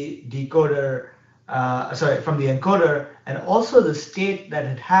the from the encoder, and also the state that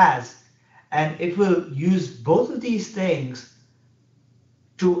it has, and it will use both of these things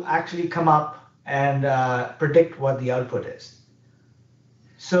to actually come up and predict what the output is.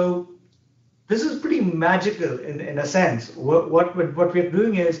 So this is pretty magical in a sense. What we're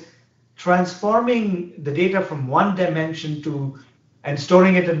doing is transforming the data from one dimension to and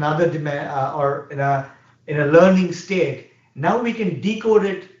storing it in another dimension, or in a learning state. Now we can decode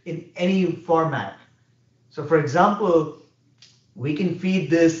it in any format. So for example, we can feed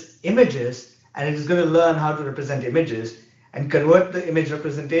this images, and it is going to learn how to represent images and convert the image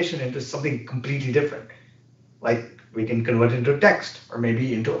representation into something completely different. Like we can convert it into text, or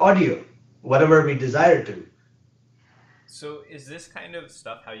maybe into audio, whatever we desire to. So is this kind of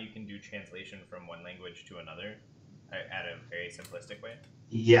stuff how you can do translation from one language to another? at a very simplistic way?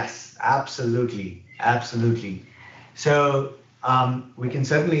 Yes, absolutely, absolutely. So we can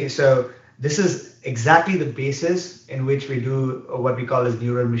certainly, so this is exactly the basis in which we do what we call as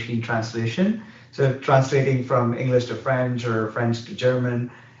neural machine translation. So translating from English to French or French to German,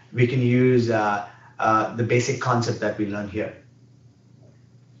 we can use the basic concept that we learned here.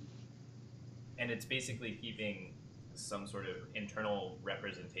 And it's basically keeping some sort of internal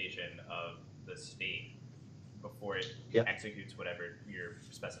representation of the state before it Yep. executes whatever your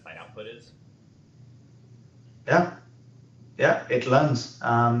specified output is. Yeah, yeah, it learns.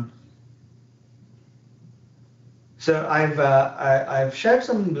 So I've shared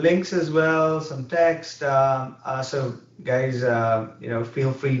some links as well, some text. So guys,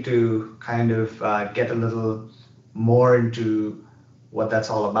 feel free to kind of get a little more into what that's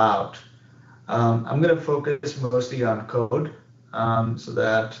all about. I'm going to focus mostly on code so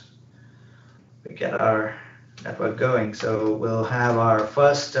that we get our network going. So we'll have our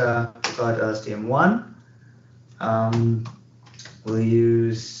first, we call it STM1. We'll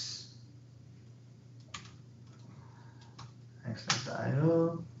use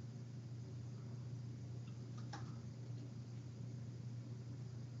XSIO.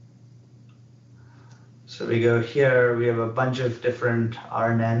 So we go here, we have a bunch of different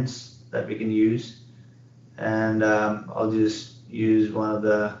RNNs that we can use. And I'll just use one of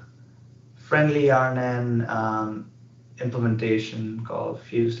the friendly RNN implementation called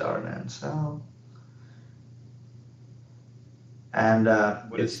fused RNN cell. And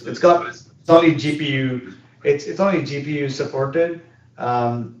it's only GPU, it's only GPU supported.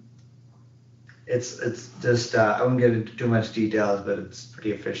 It's just, I won't get into too much details, but it's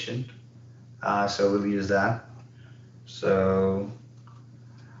pretty efficient. So we'll use that. So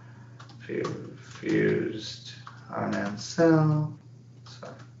fused RNN cell.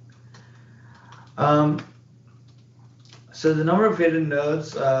 Sorry. So the number of hidden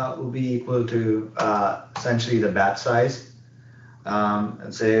nodes will be equal to essentially the batch size. And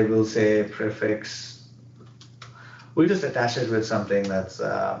we'll say prefix. We'll just attach it with something that's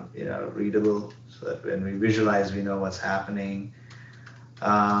readable, so that when we visualize, we know what's happening.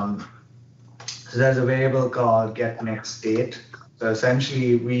 So there's a variable called get next state. So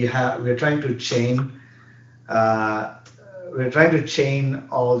essentially, we're trying to chain. We're trying to chain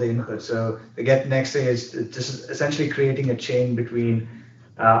all the inputs. So the get next state is just essentially creating a chain between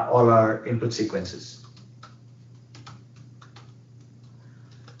all our input sequences.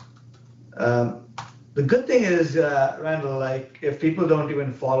 The good thing is, Randall, like if people don't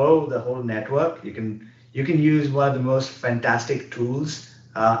even follow the whole network, you can use one of the most fantastic tools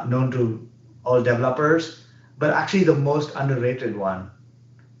known to all developers, but actually the most underrated one.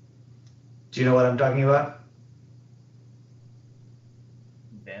 Do you know what I'm talking about?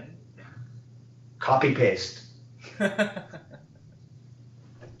 Ben? Copy paste.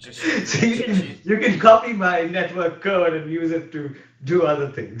 So you can copy my network code and use it to do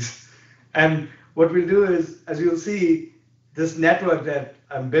other things. And what we'll do is, as you'll see, this network that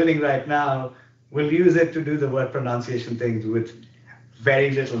I'm building right now, we'll use it to do the word pronunciation things with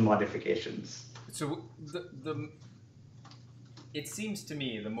very little modifications. So it seems to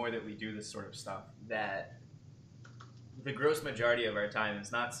me, the more that we do this sort of stuff, that the gross majority of our time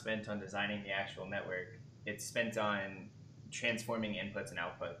is not spent on designing the actual network. It's spent on transforming inputs and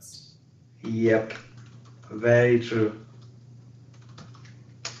outputs. Yep, very true.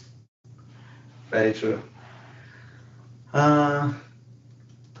 Very true.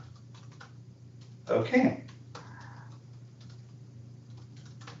 Okay.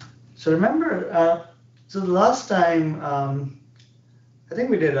 So remember, so the last time, I think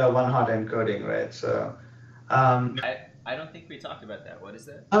we did a one-hot encoding, right? So. I don't think we talked about that. What is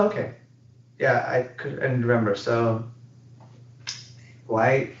that? Oh, okay. Yeah, I couldn't remember. So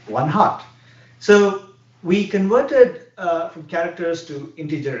why one-hot? So we converted from characters to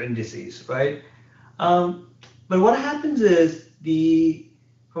integer indices, right? But what happens is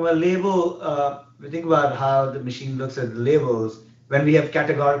from a label, we think about how the machine looks at the labels when we have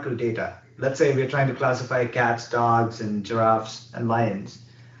categorical data. Let's say we're trying to classify cats, dogs, and giraffes and lions.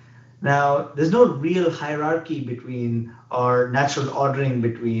 Now, there's no real hierarchy between or natural ordering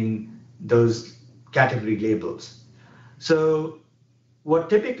between those category labels. So what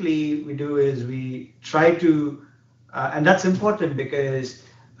typically we do is we try to, and that's important because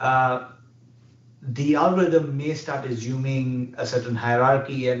the algorithm may start assuming a certain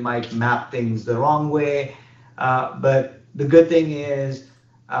hierarchy and might map things the wrong way. But the good thing is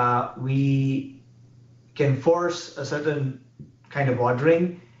we can force a certain kind of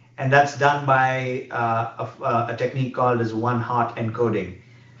ordering, and that's done by a technique called as one-hot encoding.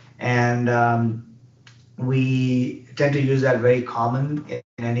 And we tend to use that very common in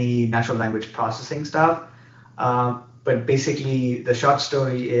any natural language processing stuff. But basically, the short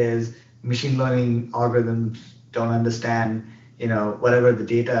story is machine learning algorithms don't understand, whatever the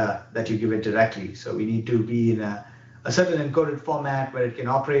data that you give it directly. So we need to be in a certain encoded format where it can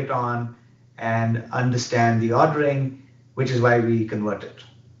operate on and understand the ordering, which is why we convert it.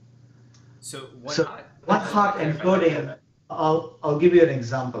 So one hot encoding, I'll give you an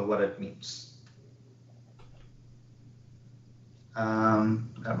example of what it means.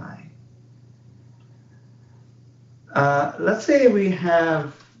 Let's say we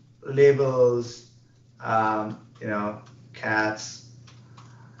have labels, cats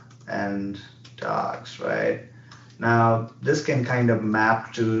and dogs, right? Now, this can kind of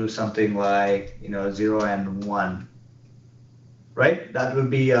map to something like, 0 and 1, right? That would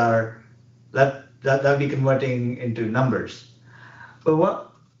be that'll be converting into numbers. But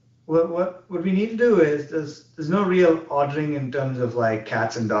what we need to do is there's no real ordering in terms of like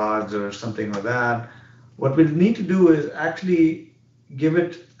cats and dogs or something like that. What we need to do is actually give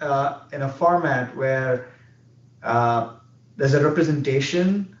it in a format where there's a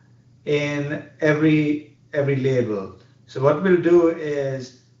representation in every label. So what we'll do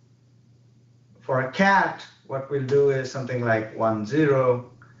is for a cat, what we'll do is something like 1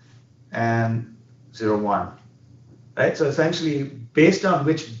 0 and 0 1, right? So essentially, based on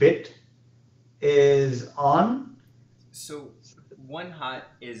which bit is on. So one hot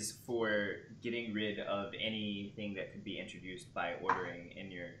is for getting rid of anything that could be introduced by ordering in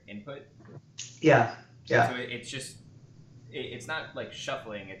your input. Yeah. So it's not like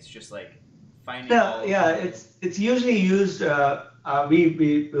shuffling. It's just like finding. It's usually used.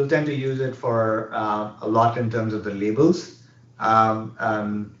 We will tend to use it for a lot in terms of the labels.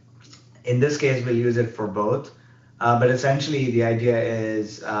 In this case, we'll use it for both. But essentially, the idea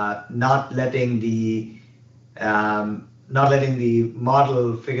is not letting the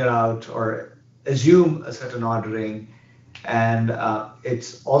model figure out or assume a certain ordering, and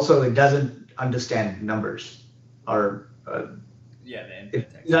it doesn't understand numbers or.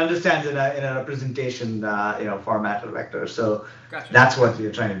 It understands in a representation, format or vector. So Gotcha. That's what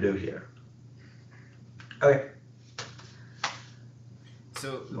we're trying to do here. Okay.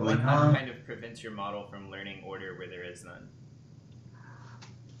 So one hot kind of prevents your model from learning order where there is none.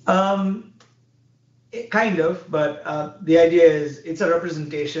 Kind of, but the idea is it's a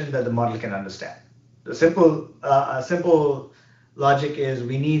representation that the model can understand. The simple logic is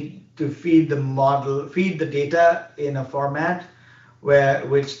we need to feed the data in a format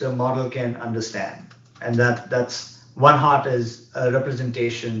which the model can understand, and that's one hot is a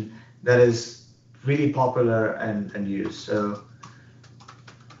representation that is really popular and used. So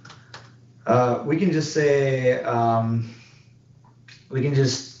we can just say we can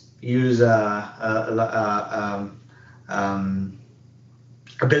just use a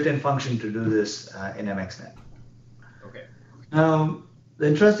built-in function to do this in MXNet. Okay. Now, the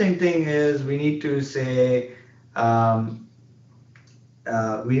interesting thing is we need to say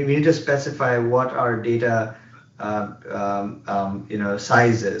we need to specify what our data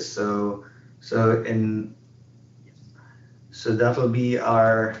size is. So that will be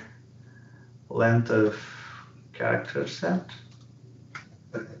our length of character set.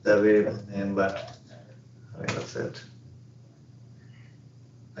 The variable name, but that's it.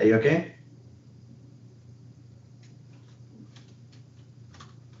 Are you okay?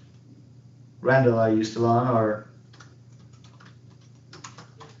 Randall, are you still on or?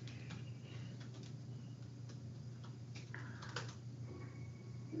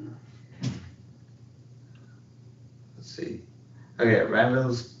 Let's see. Okay,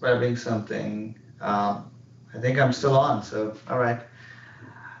 Randall's grabbing something. I think I'm still on, so all right.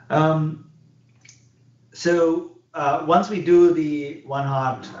 Once we do the one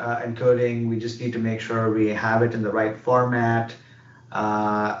hot encoding, we just need to make sure we have it in the right format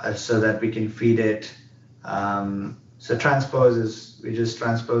so that we can feed it. So transpose is we're just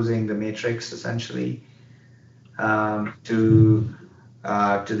transposing the matrix essentially to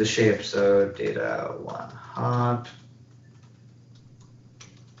the shape. So data one hot.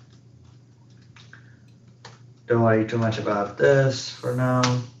 Don't worry too much about this for now.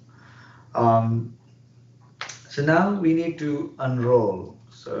 So now we need to unroll.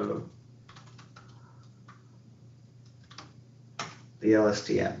 So the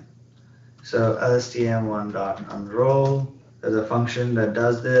LSTM. So LSTM1.unroll. There's a function that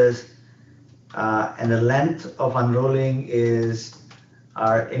does this. And the length of unrolling is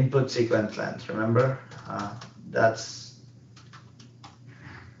our input sequence length. Remember?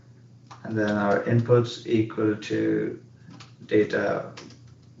 And then our inputs equal to data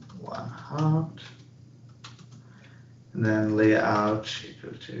one hot. and then layout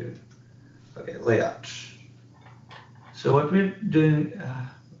equal to, okay, layout. So what we're doing,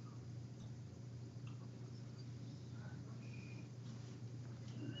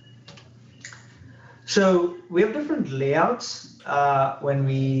 so we have different layouts when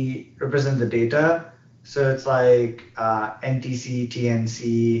we represent the data. So it's like NTC,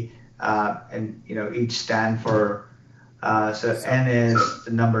 TNC, and each stand for. So N is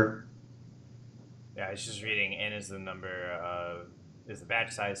the number. Yeah, I was just reading. N is the number is the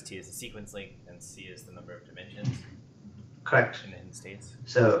batch size, T is the sequence length, and C is the number of dimensions. Correct. In the hidden states.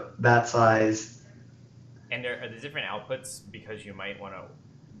 So batch size. And are the different outputs because you might want to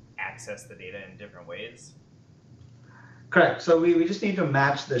access the data in different ways? Correct. So we just need to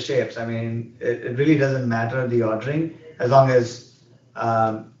match the shapes. I mean, it really doesn't matter the ordering as long as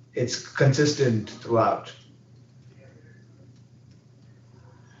it's consistent throughout.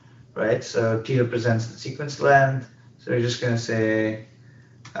 Right? So T represents the sequence length. So we're just going to say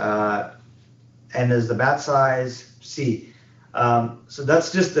N is the batch size, C. So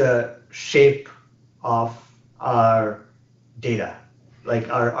that's just the shape of our data. Like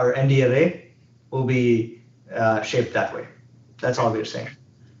our ND array will be shaped that way. That's all we're saying.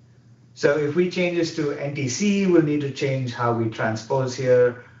 So if we change this to NTC, we'll need to change how we transpose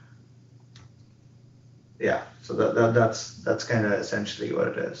here. Yeah, so that's kind of essentially what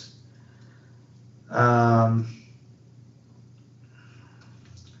it is.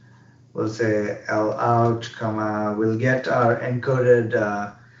 We'll say L out, comma, we'll get our encoded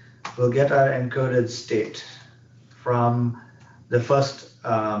state from the first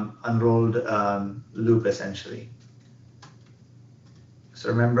unrolled loop, essentially. So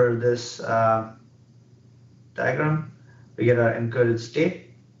remember this diagram? We get our encoded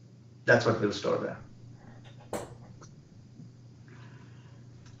state. That's what we'll store there.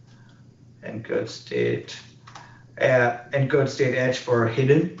 Encode state H for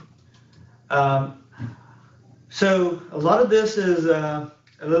hidden. So a lot of this is a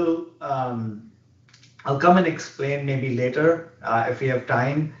little, I'll come and explain maybe later if we have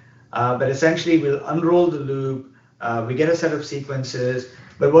time, but essentially we'll unroll the loop, we get a set of sequences,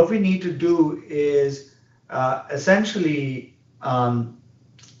 but what we need to do is essentially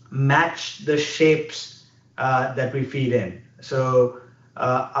match the shapes that we feed in. So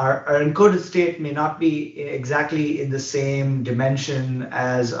our encoded state may not be exactly in the same dimension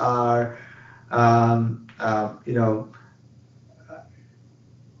as our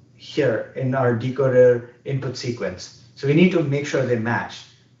here in our decoder input sequence. So we need to make sure they match.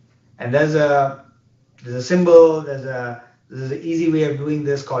 And there's a symbol, there's an easy way of doing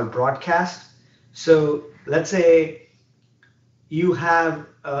this called broadcast. So let's say you have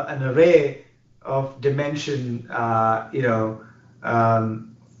an array of dimension, five.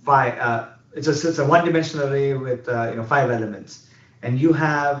 It's a one-dimensional array with 5 elements, and you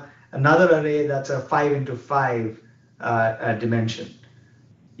have another array that's a 5 into 5 dimension.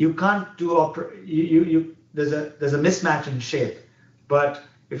 You can't do there's a mismatch in shape, but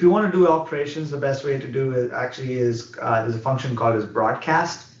if you want to do operations, the best way to do it actually is there's a function called as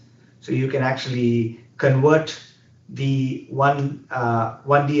broadcast. So you can actually convert the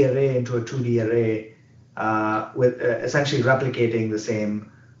 1D array into a 2D array with essentially replicating the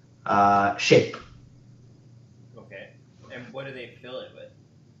same shape. Okay. And what do they fill it with?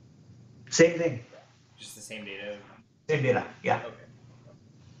 Same thing. Just the same data? Same data, yeah. Okay.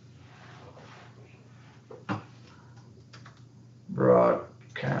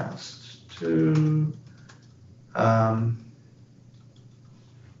 Broadcast to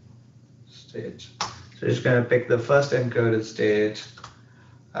state. So just going to pick the first encoded state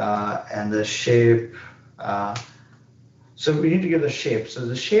and the shape. So we need to give the shape. So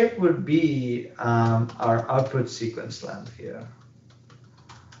the shape would be our output sequence length here,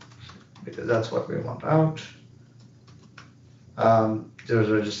 because that's what we want out.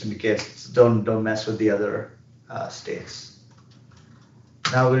 Just indicates don't mess with the other states.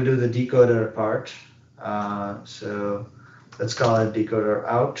 Now we'll do the decoder part. So let's call it decoder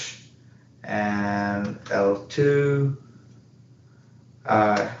out and L2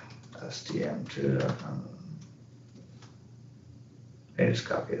 STM2. I just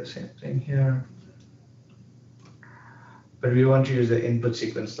copy the same thing here. But we want to use the input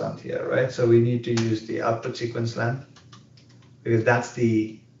sequence length here, right? So we need to use the output sequence length because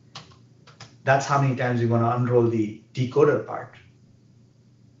that's how many times we want to unroll the decoder part.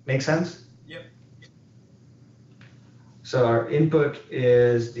 Make sense? Yep. So our input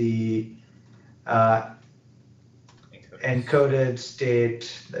is the encoded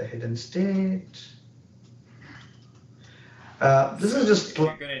state, the hidden state. This is just if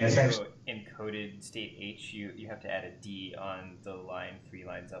you're going to do encoded state H, you have to add a D on the line 3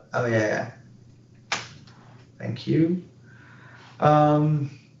 lines up. Oh yeah. Thank you.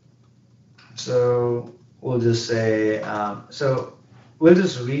 So we'll just say so we'll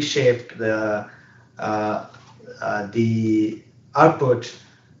just reshape the output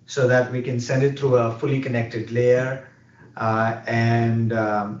so that we can send it through a fully connected layer, and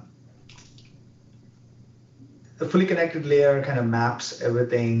the fully connected layer kind of maps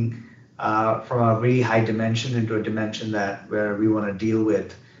everything from a very high dimension into a dimension where we want to deal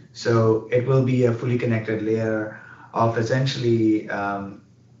with. So it will be a fully connected layer of essentially,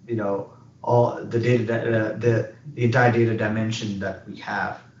 all the data, the entire data dimension that we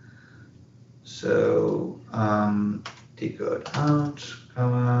have. So decode out,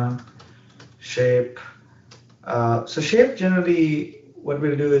 comma, shape. So shape, generally, what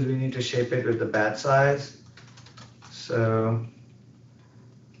we'll do is we need to shape it with the batch size. So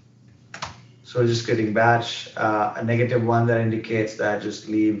just getting batch, a -1 that indicates that just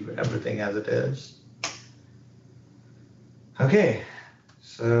leave everything as it is. Okay,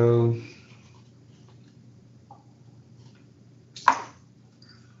 so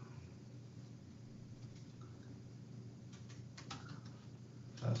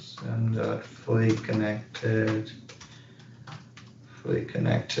and fully connected,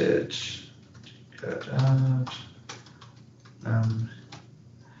 good out.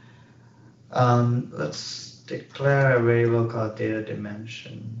 Let's declare a variable called data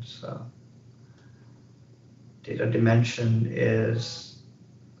dimension. So data dimension is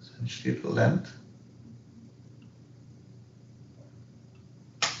essentially the length.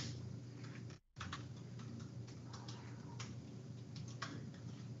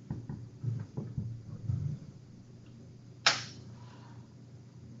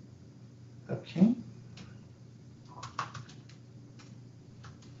 Okay.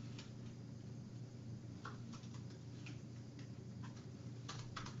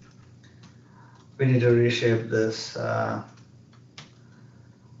 We need to reshape this.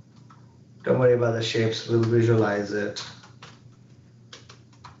 Don't worry about the shapes, we'll visualize it.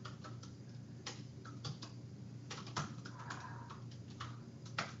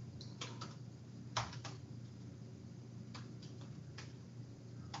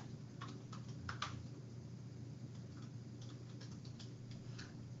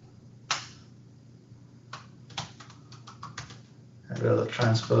 And we'll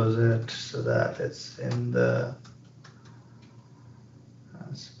transpose it so that it's in the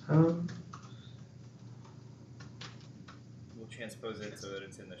transpose. We'll transpose it so that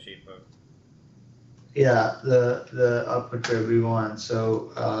it's in the shape of. Yeah, the output where we want.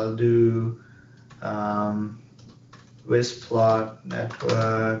 So I'll do Wisplot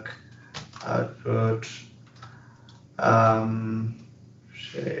network output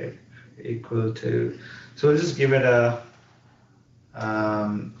shape equal to. So we'll just give it a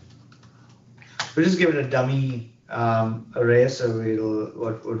dummy array. So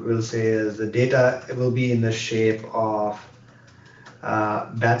what we'll say is the data will be in the shape of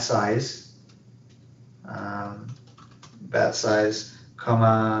batch size,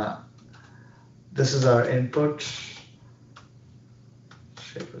 comma, this is our input,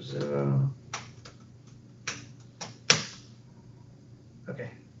 shape of 0.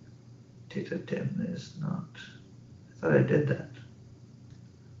 Okay, data dim is not, I thought I did that.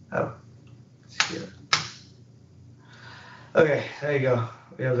 Oh, it's here. Okay, there you go,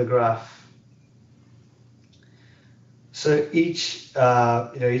 we have the graph. So each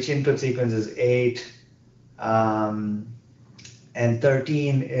input sequence is 8, and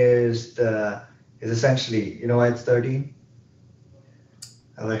 13 is essentially, you know why it's 13?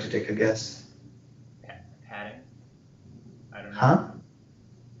 I'd like to take a guess. Padding? I don't know. Huh?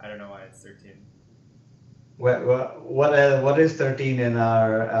 I don't know why it's 13. What is 13 in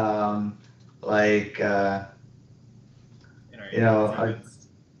our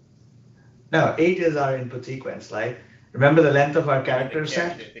no, 8 is our input sequence, right? Remember the length of our character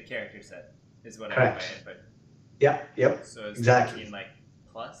set? The character set is what Correct. I meant by input. Yep. So is exactly. 13 like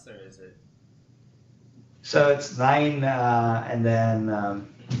plus, or is it? So it's 9, and then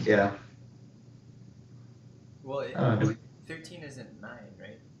yeah. Well, 13 isn't 9,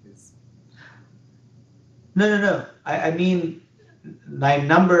 right? No. I mean 10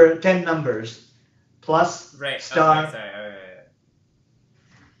 numbers plus right. star. Okay, sorry. Right.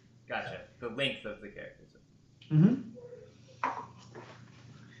 Gotcha. The length of the character set.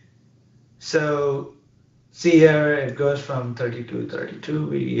 So see here, it goes from 32 to 32.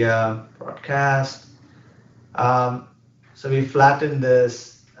 We broadcast. So we flatten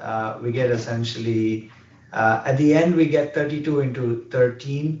this. We get essentially at the end we get 32 into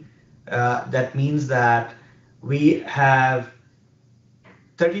 13. that means that we have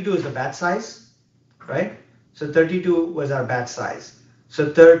 32 is the batch size, right? So 32 was our batch size.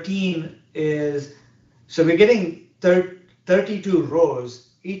 So 13 is, so we're getting 32 rows,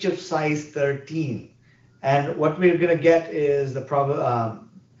 each of size 13. And what we're going to get is the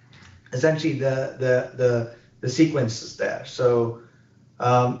essentially the sequences there. So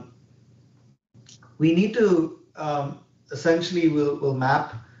um, we need to essentially we'll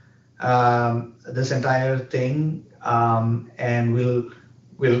map this entire thing, and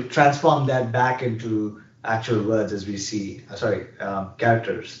we'll transform that back into actual words as we see,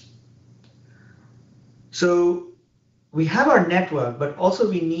 characters. So we have our network, but also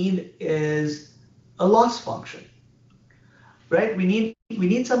we need is a loss function, right? We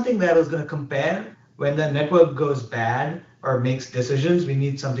need something that is going to compare when the network goes bad or makes decisions. We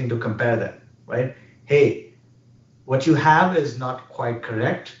need something to compare them, right? Hey, what you have is not quite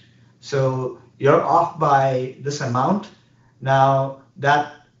correct. So you're off by this amount. Now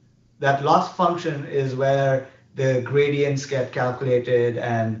that loss function is where the gradients get calculated,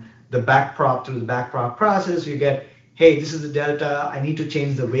 and the backprop through the backprop process, you get, hey, this is the delta, I need to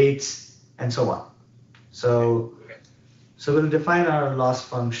change the weights, and so on. So, Okay. so we'll define our loss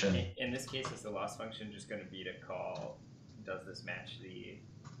function. In this case, is the loss function just going to be to call, does this match the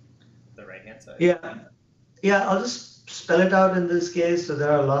right-hand side? Yeah, I'll just spell it out in this case. So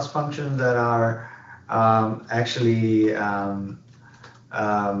there are loss functions that are actually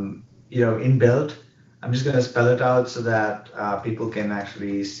inbuilt. I'm just going to spell it out so that people can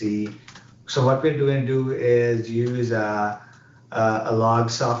actually see. So what we're going to do is use a log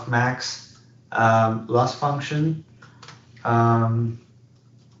softmax loss function. And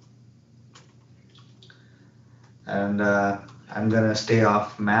I'm going to stay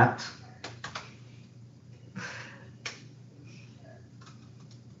off math.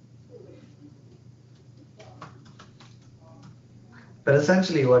 But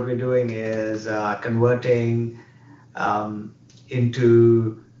essentially what we're doing is converting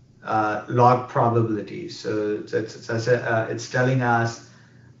into log probabilities. So it's telling us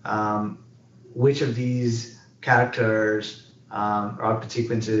which of these characters or output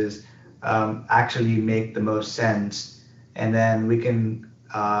sequences actually make the most sense. And then we can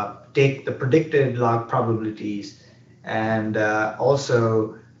take the predicted log probabilities and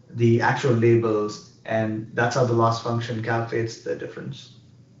also the actual labels, and that's how the loss function calculates the difference.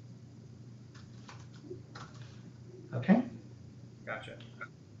 Okay? Gotcha.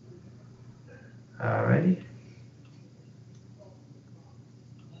 Alrighty.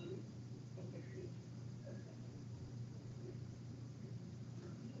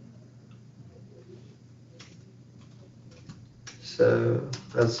 So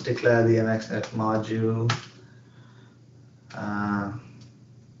let's declare the MXNet module.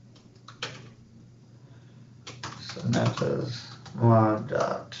 So net is mod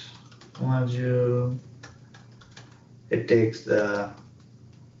dot module. It takes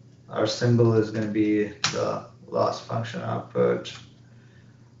our symbol is going to be the loss function output.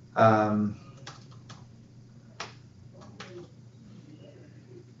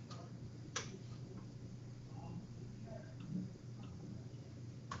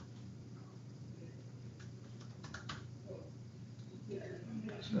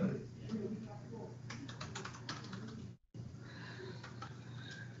 So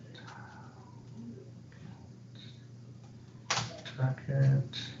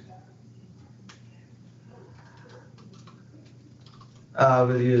target.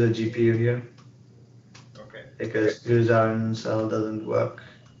 We'll use a GPU here. Okay. Because user cell doesn't work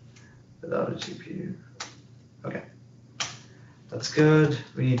without a GPU. Okay. That's good.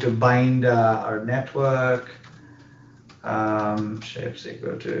 We need to bind our network. Shapes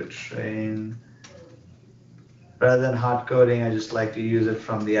equal to train. Rather than hard coding, I just like to use it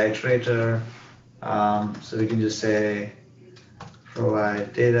from the iterator. So we can just say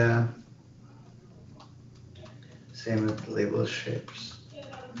provide data. Same with label shapes.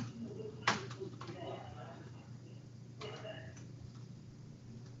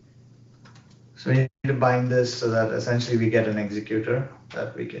 So we need to bind this so that essentially we get an executor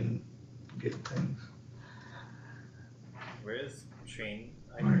that we can get things. Where is train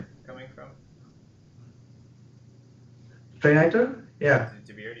iter coming from? Train iter? Yeah.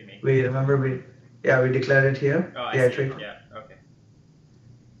 Did we already make We remember we declared it here. Oh, I the see. iterator. Yeah, okay.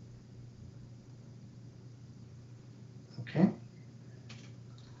 Okay.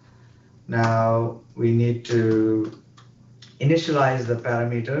 Now we need to initialize the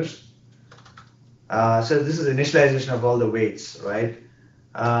parameters. So this is initialization of all the weights, right?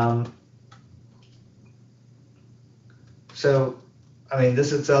 So I mean,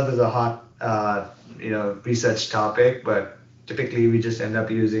 this itself is a hot, research topic, but typically we just end up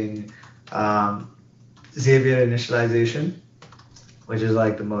using Xavier initialization, which is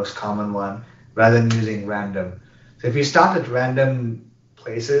like the most common one, rather than using random. So if you start at random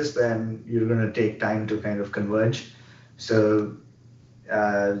places, then you're going to take time to kind of converge. So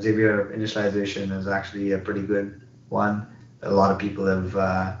Xavier initialization is actually a pretty good one. A lot of people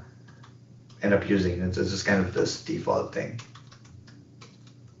have end up using it. It's just kind of this default thing.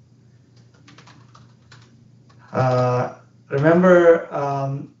 Remember,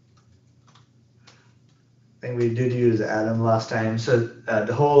 I think we did use Adam last time. So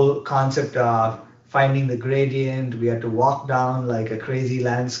the whole concept of finding the gradient, we had to walk down like a crazy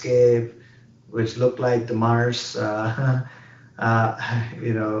landscape, which looked like the Mars,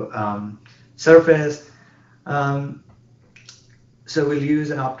 surface. So we'll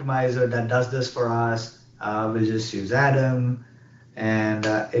use an optimizer that does this for us. We'll just use Adam, and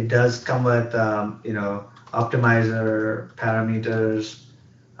it does come with optimizer parameters,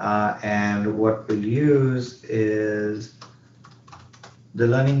 and what we'll use is the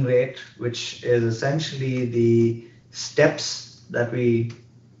learning rate, which is essentially the steps that we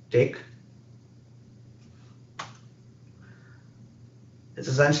take. It's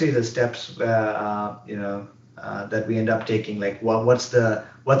essentially the steps that we end up taking. Like what's the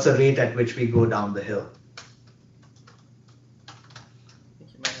rate at which we go down the hill. I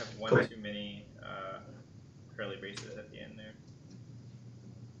think you might have one too many curly braces at the end there.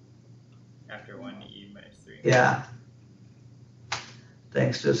 After 1e minus 3. Yeah.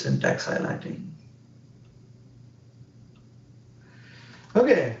 Thanks to syntax highlighting.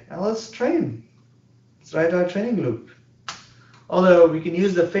 Okay, now let's train. Let's write our training loop. Although we can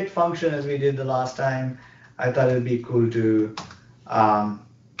use the fit function as we did the last time, I thought it'd be cool to, kind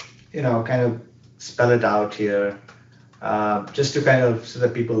of spell it out here, just to kind of so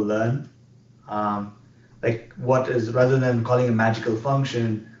that people learn, like what is, rather than calling a magical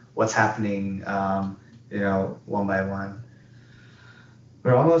function, what's happening, one by one.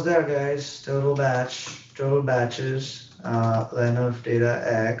 We're almost there, guys. Total batches, len of data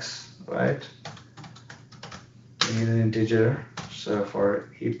x, right? We need an integer. So for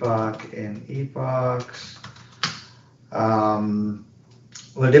epoch in epochs,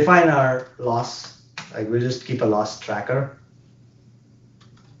 we'll define our loss. Like we'll just keep a loss tracker.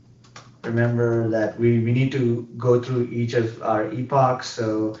 Remember that we need to go through each of our epochs,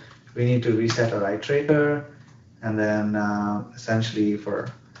 so we need to reset our iterator, and then essentially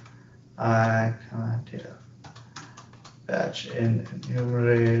for data batch in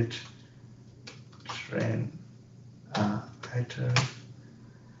enumerate train iter.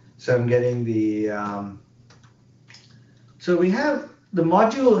 So I'm getting the so we have the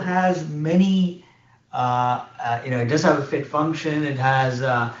module has many it does have a fit function. It has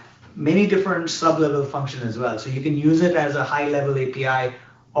many different sub-level functions as well. So you can use it as a high-level API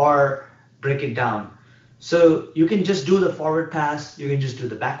or break it down. So you can just do the forward pass. You can just do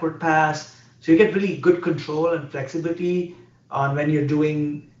the backward pass. So you get really good control and flexibility on when you're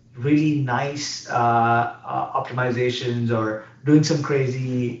doing really nice optimizations or doing some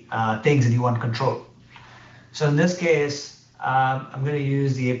crazy things that you want control. So in this case, I'm going to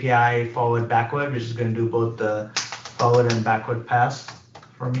use the API forward backward, which is going to do both the forward and backward pass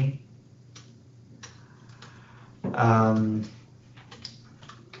for me.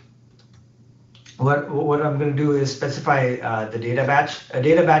 What I'm going to do is specify the data batch. A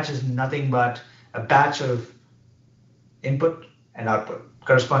data batch is nothing but a batch of input and output,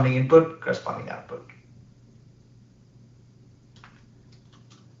 corresponding input, corresponding output.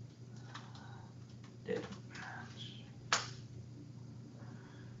 Data batch.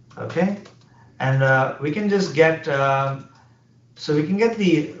 Okay, and we can just get so we can get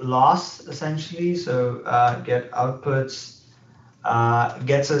the loss essentially. So get outputs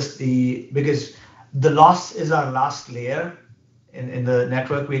gets us because the loss is our last layer in the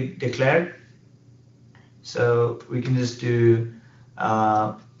network we declared. So we can just do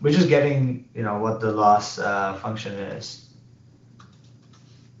we're just getting what the loss function is.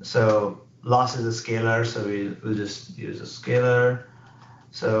 So loss is a scalar, so we'll just use a scalar.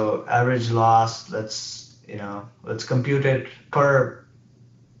 So average loss, let's compute it per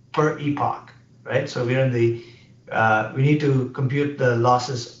epoch, right? So we're in the we need to compute the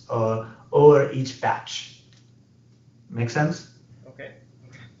losses over each batch. Make sense? Okay.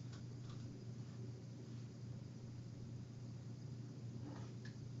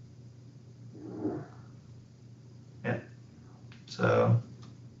 Yeah. So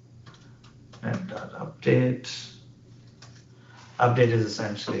and update. Update is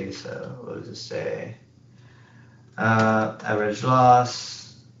essentially, so we'll just say average loss.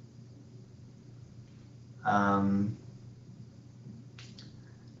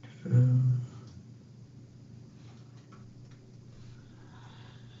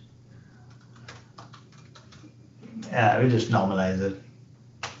 Yeah, we just normalize it.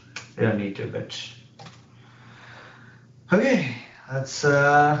 We don't need to, but okay. Let's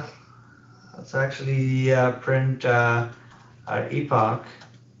actually print our epoch,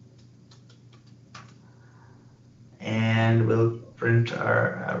 and we'll print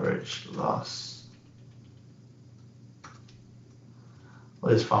our average loss.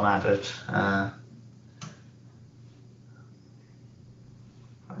 We'll just format it. 7.5.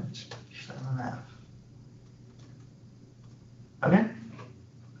 Okay.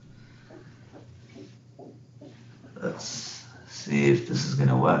 Let's see if this is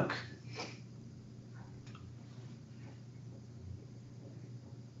gonna work.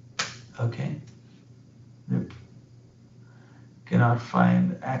 Okay. Nope. Cannot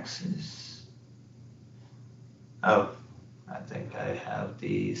find axis. Oh, I think I have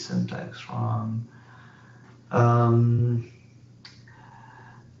the syntax wrong.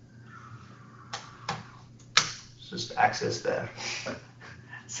 It's just axis there.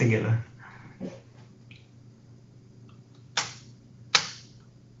 Singular.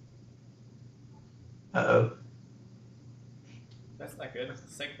 Uh-oh. That's not good.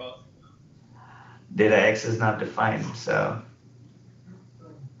 Sick ball. Data X is not defined, so.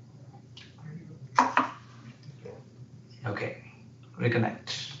 Okay,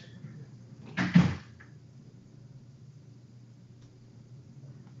 reconnect.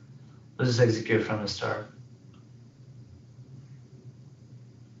 Let's just execute from the start.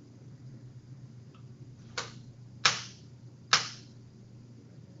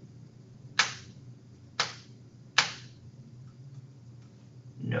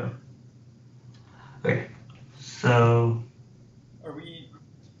 No. Okay, so. Are we?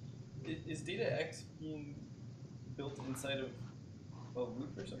 Is data X being built inside of a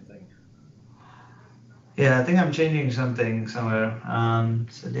loop or something? Yeah, I think I'm changing something somewhere.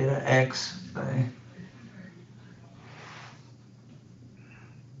 So data X by.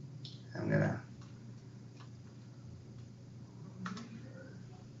 I'm gonna.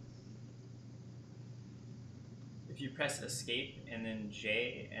 If you press escape and then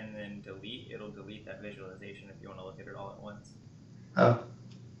J and then delete, it'll delete that visualization if you want to look at it all at once. Oh.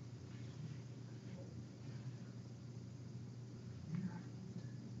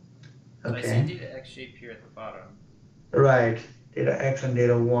 So Okay. I see data X shape here at the bottom. Right, data X and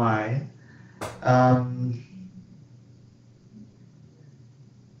data Y.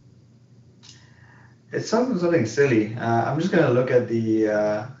 It's something silly. I'm just gonna look at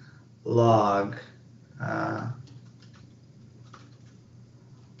the log.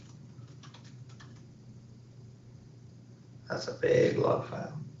 That's a big log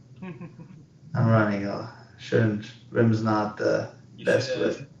file. I'm running Vim's not the best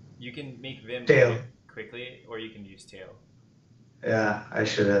with. You can make Vim tail quickly, or you can use tail. Yeah, I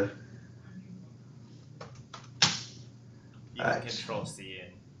should have. You can Control C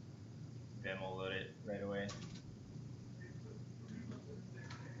and Vim will load it right away.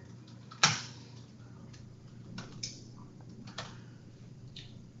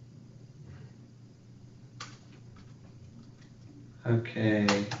 Okay.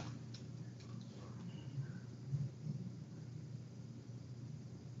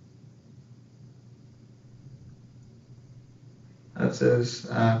 That says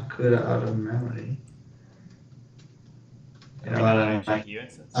CUDA out of memory. You know what? I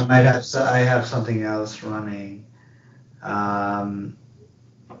might have. I have something else running. This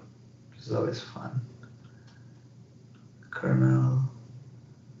is always fun. Kernel.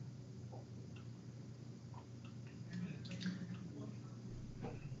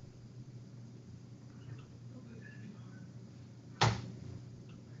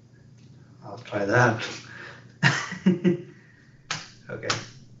 I'll try that. Okay.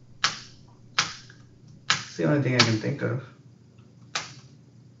 It's the only thing I can think of.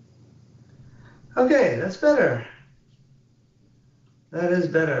 Okay, that's better. That is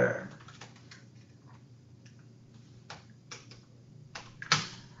better.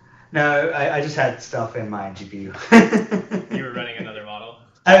 No, I just had stuff in my GPU. You were running another model?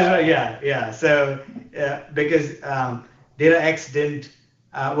 Yeah. So because data X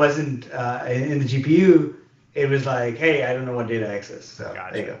wasn't in the GPU, it was like, hey, I don't know what data X is. So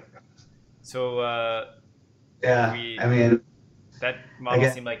gotcha. There you go. So yeah, I mean, that model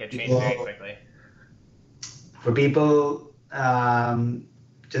seemed like it changed very quickly. For people,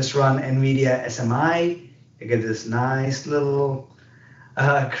 just run NVIDIA SMI. You get this nice little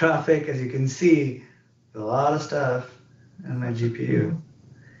graphic, as you can see. A lot of stuff in my GPU.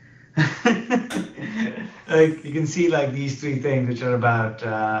 Like you can see like these three things, which are about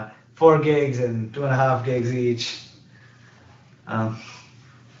 4 gigs and 2.5 gigs each.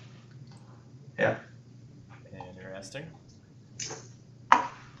 Yeah. Interesting.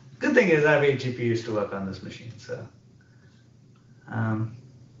 Good thing is I have 8 GPUs to work on this machine, so. All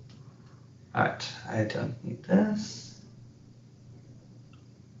right, I don't need this.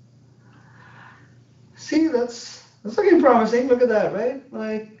 See, that's looking promising. Look at that, right?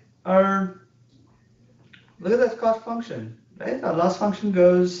 Like look at that cost function, right? Our loss function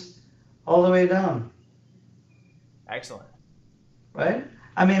goes all the way down. Excellent. Right?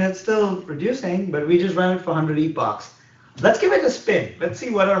 I mean, it's still reducing, but we just ran it for 100 epochs. Let's give it a spin. Let's see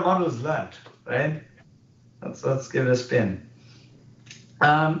what our model's learned, right? Let's give it a spin.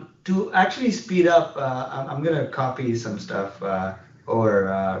 To actually speed up, I'm going to copy some stuff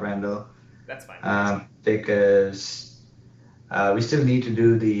over Randall. That's fine. Because we still need to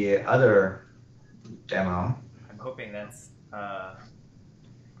do the other demo. I'm hoping that's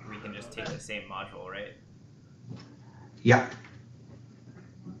we can just take the same module, right? Yeah.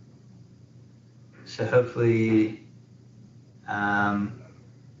 So hopefully, I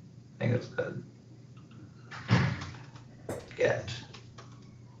think it's good. Get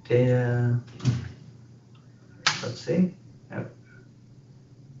data. Let's see. Nope.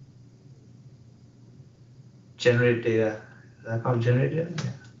 Generate data. Is that called generate data?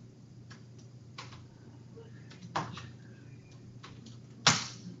 Yeah.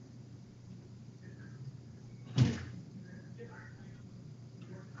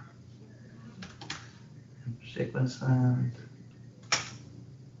 Sequence land.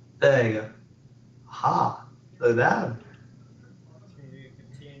 There you go. Aha! Look at that.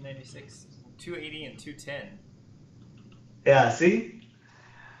 396, 280, and 210. Yeah, see?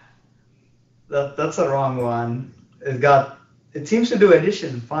 That's the wrong one. It seems to do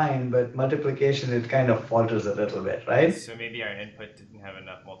addition fine, but multiplication it kind of falters a little bit, right? So maybe our input didn't have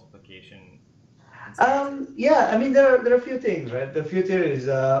enough multiplication. Yeah, I mean there are a few things, right? There are a few theories.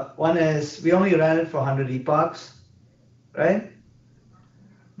 One is we only ran it for 100 epochs, right?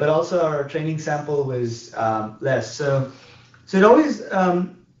 But also our training sample was less. So it always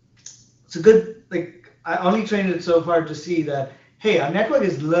it's a good, like I only trained it so far to see that hey, our network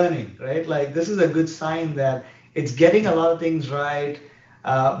is learning, right? Like this is a good sign that it's getting a lot of things right,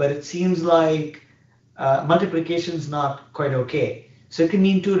 but it seems like multiplication's not quite okay. So it can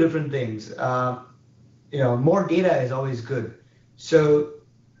mean two different things. More data is always good. So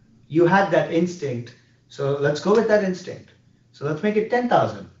you had that instinct. So let's go with that instinct. So let's make it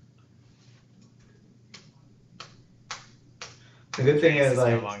 10,000. The good thing is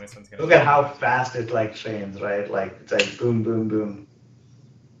like, look at how fast it like trains, right? Like it's like boom, boom, boom.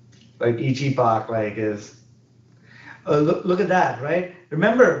 Like each epoch like is. Look at that, right?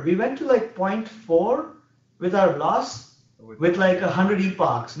 Remember, we went to like 0.4 with our loss with like 100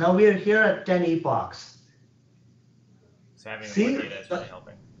 epochs. Now we are here at 10 epochs. So having more data is really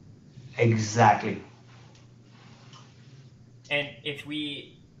helping. Exactly. And if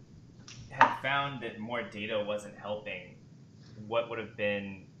we had found that more data wasn't helping, what would have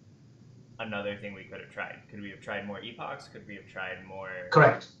been another thing we could have tried? Could we have tried more epochs? Could we have tried more?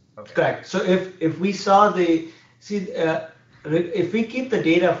 Correct. Okay. Correct. So if we saw if we keep the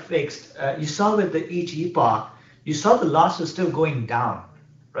data fixed, you saw with each epoch, you saw the loss was still going down,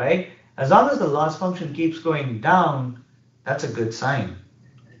 right? As long as the loss function keeps going down, that's a good sign.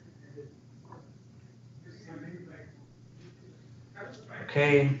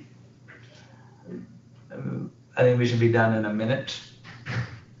 Okay. I think we should be done in a minute.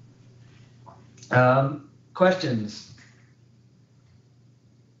 Questions?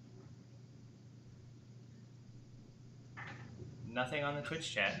 Nothing on the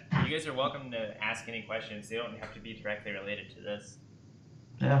Twitch chat. You guys are welcome to ask any questions. They don't have to be directly related to this.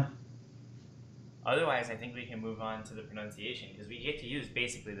 Yeah. Otherwise, I think we can move on to the pronunciation because we get to use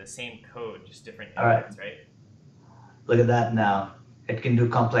basically the same code, just different inputs, right? Look at that now. It can do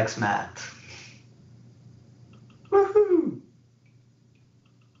complex math. Woohoo!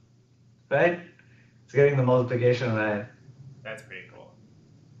 Right? It's getting the multiplication right. That's pretty cool.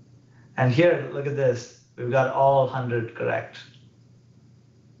 And here, look at this. We've got all 100 correct.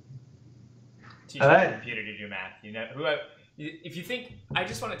 Teach the computer to do math. If you think, I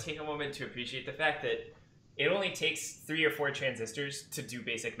just want to take a moment to appreciate the fact that it only takes 3 or 4 transistors to do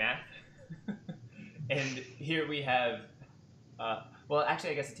basic math. And here we have, well,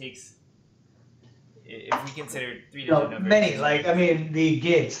 actually, I guess it takes, if we consider 3 digit numbers. Many, like, I mean, the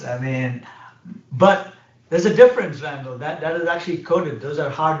gates, but There's a difference, Randall. That is actually coded. Those are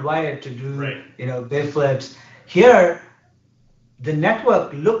hardwired to do, Right. bit flips. Here, the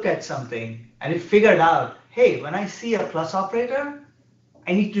network looked at something and it figured out, hey, when I see a plus operator,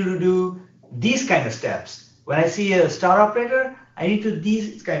 I need to do these kind of steps. When I see a star operator, I need to do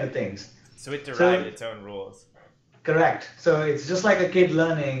these kind of things. So it derived its own rules. Correct. So it's just like a kid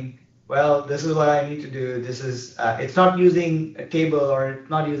learning, well, this is what I need to do. This is, it's not using a table or it's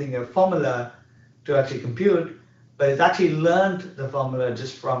not using a formula to actually compute, but it's actually learned the formula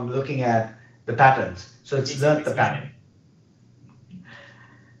just from looking at the patterns. So it's learned the pattern.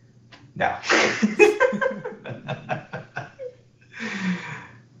 No.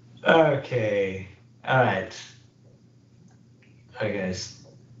 Okay. All right. All right, guys.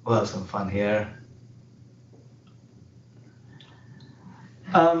 We'll have some fun here.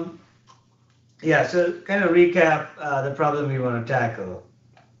 Yeah, so kind of recap the problem we want to tackle.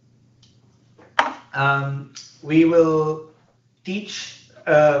 We will teach,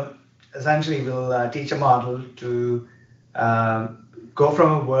 essentially we'll teach a model to go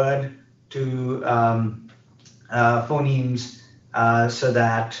from a word to phonemes so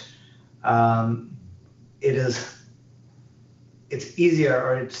that it's easier,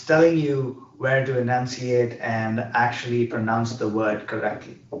 or it's telling you where to enunciate and actually pronounce the word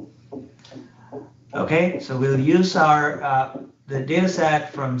correctly. Okay, so we'll use our the data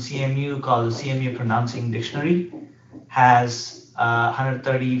set from CMU called the CMU Pronouncing Dictionary, has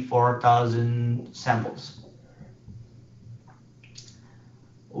 134,000 samples.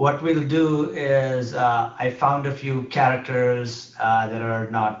 What we'll do is I found a few characters that are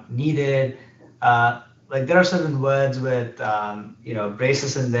not needed. Like there are certain words with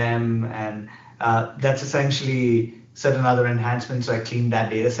braces in them, and that's essentially certain other enhancements. So I cleaned that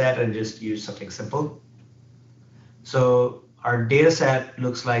data set and just used something simple. So our data set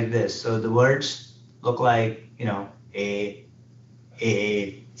looks like this. So the words look like, a,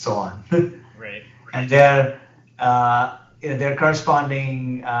 so on. Right. And their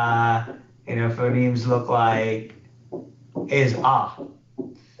corresponding, phonemes look like is ah,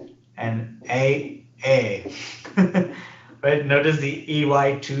 and a. Right? Notice the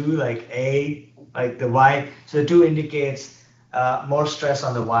EY2, like a, like the Y. So the 2 indicates more stress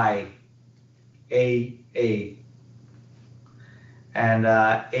on the Y. A. And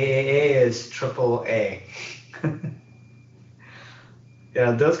AAA is triple A.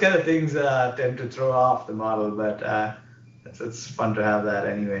 Those kind of things tend to throw off the model, but it's fun to have that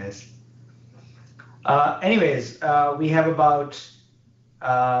anyways. We have about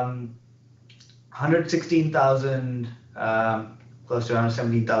 116,000, close to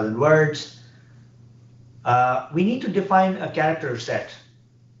 117,000 words. We need to define a character set,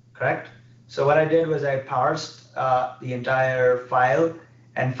 correct? So what I did was I parsed the entire file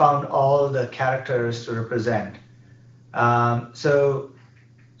and found all the characters to represent. So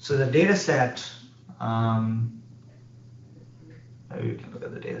the data set, maybe we can look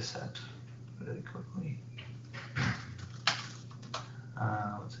at the data set really quickly.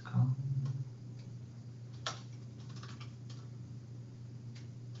 What's it called?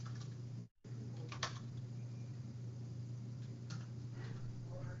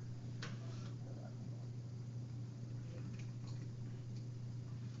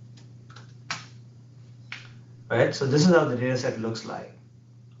 Right, so this is how the data set looks like.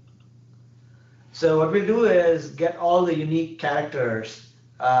 So what we'll do is get all the unique characters,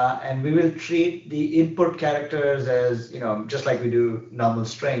 and we will treat the input characters as, just like we do normal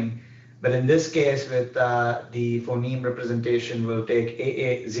string. But in this case, with the phoneme representation, we'll take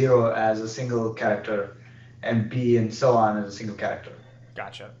AA0 as a single character, and B and so on as a single character.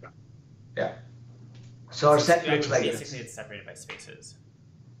 Gotcha. Yeah. So our set looks like this. Basically, it's separated by spaces.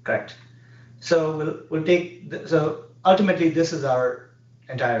 Correct. So we'll take, so ultimately this is our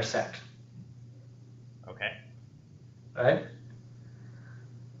entire set. Okay. Right?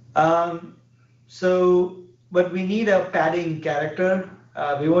 But we need a padding character.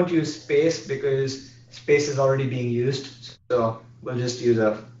 We won't use space because space is already being used. So we'll just use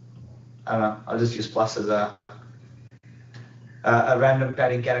I'll just use plus as a random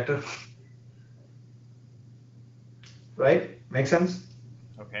padding character. Right? Make sense?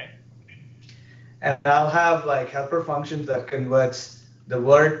 Okay. And I'll have like helper functions that converts the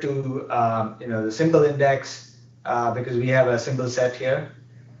word to the symbol index because we have a symbol set here,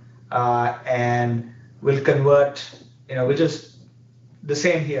 and we'll convert we'll just the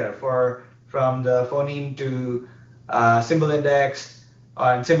same here from the phoneme to symbol index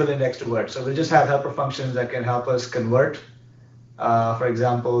and symbol index to word. So we'll just have helper functions that can help us convert. For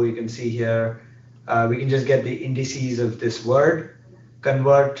example, you can see here we can just get the indices of this word,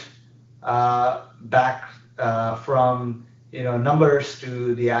 convert back from numbers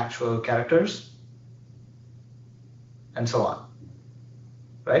to the actual characters, and so on.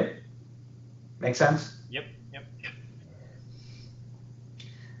 Right? Make sense? Yep. Yep.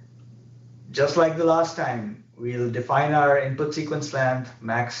 Just like the last time, we'll define our input sequence length,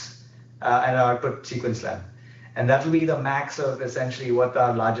 max, and our output sequence length. And that will be the max of essentially what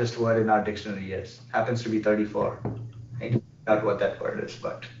our largest word in our dictionary is. Happens to be 34. I don't know what that word is,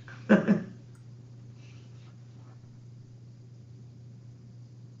 but.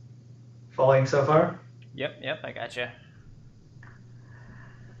 Following so far? Yep, I gotcha.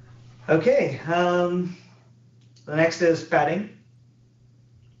 Okay, the next is padding.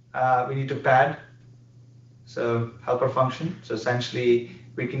 We need to pad, so helper function. So essentially,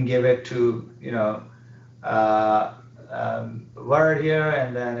 we can give it to word here,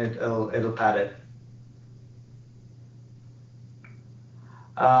 and then it'll pad it.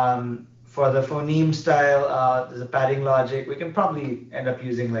 For the phoneme style, there's a padding logic. We can probably end up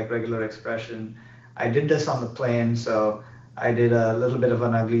using like regular expression. I did this on the plane, so I did a little bit of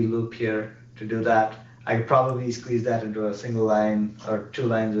an ugly loop here to do that. I could probably squeeze that into a single line or 2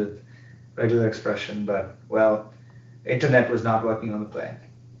 lines with regular expression, but well, internet was not working on the plane.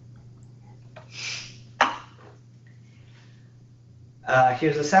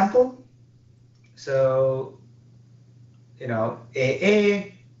 Here's a sample. So,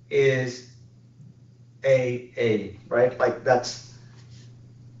 AA is AA, right? Like that's,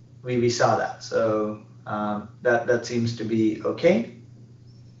 we saw that. So that seems to be okay.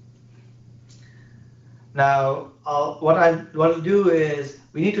 Now, what I'll do is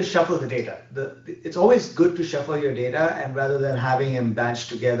we need to shuffle the data. It's always good to shuffle your data, and rather than having them batched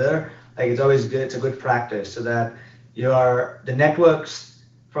together, like it's always good. It's a good practice so that the networks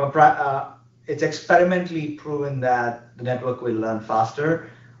it's experimentally proven that the network will learn faster.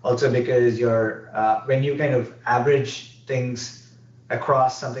 Also because when you kind of average things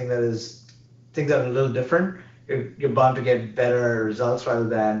across things that are a little different, you're bound to get better results rather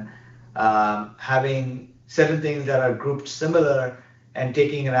than having certain things that are grouped similar and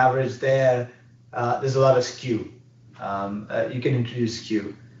taking an average there. There's a lot of skew. You can introduce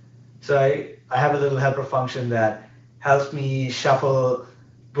skew. So I have a little helper function that helps me shuffle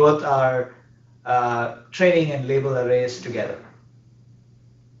both our training and label arrays together.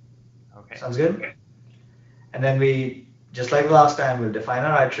 Okay. Sounds good? And then we, just like last time, we'll define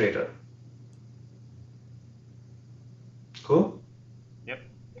our iterator. Cool? Yep,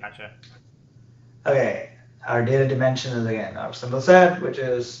 gotcha. Okay, our data dimension is again our symbol set, which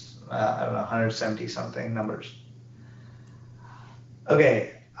is, I don't know, 170 something numbers.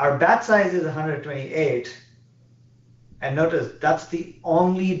 Okay, our batch size is 128. And notice that's the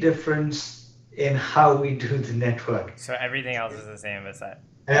only difference in how we do the network. So everything else is the same as that.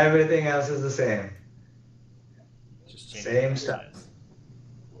 Everything else is the same. Just same stuff.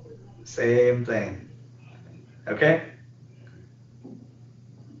 Same thing. Okay.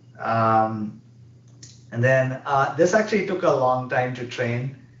 And then this actually took a long time to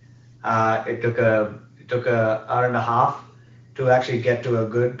train. It took a hour and a half to actually get to a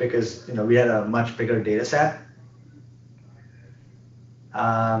good, because we had a much bigger data set.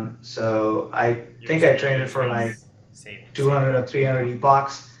 So I think I trained it for like 200 or 300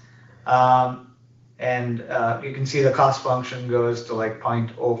 epochs. And you can see the cost function goes to like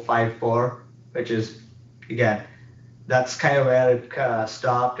 0.054, which is, again, that's kind of where it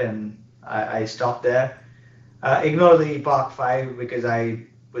stopped, and I stopped there. Ignore the epoch 5 because I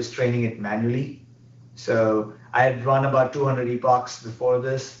was training it manually. So I had run about 200 epochs before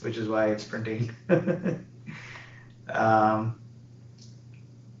this, which is why it's printing.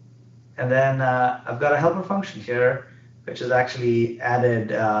 And then I've got a helper function here, which has actually added,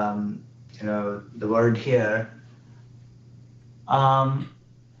 the word here.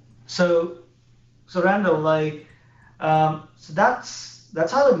 So Randall, so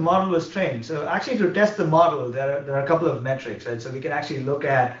that's how the model was trained. So actually, to test the model, there are a couple of metrics, right? So we can actually look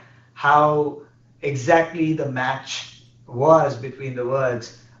at how exactly the match was between the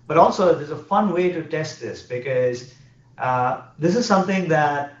words. But also, there's a fun way to test this, because this is something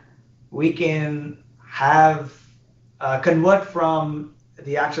that we can have convert from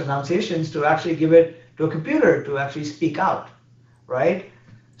the actual enunciations to actually give it to a computer to actually speak out, right?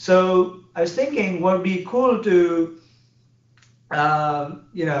 So I was thinking what would be cool to,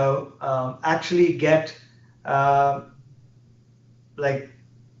 actually get like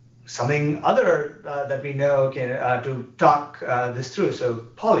something other that we know can to talk this through. So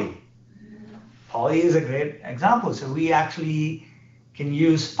Poly is a great example. So we actually can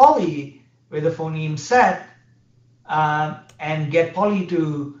use Poly with a phoneme set and get Poly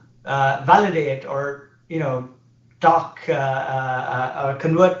to validate or talk or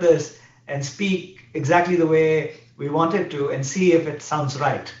convert this and speak exactly the way we want it to, and see if it sounds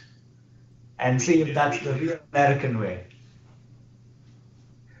right, and see if that's the real American way.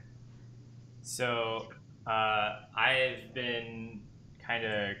 So I've been kind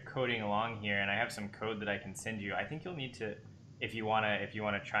of coding along here, and I have some code that I can send you. I think you'll need to, if you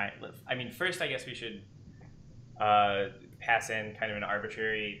wanna try. I mean, first I guess we should pass in kind of an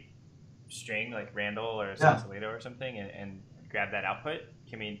arbitrary string like Randall or Sausalito or something, and grab that output.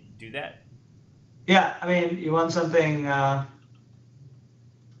 Can we do that? Yeah, I mean, you want something.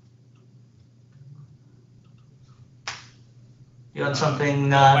 You want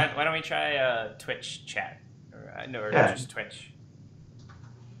something. Why don't we try Twitch chat? Or just Twitch.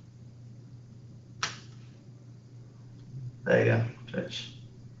 There you go, Twitch.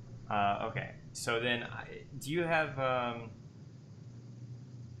 Okay, so then, do you have?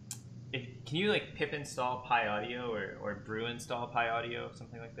 Can you like pip install PyAudio or brew install PyAudio,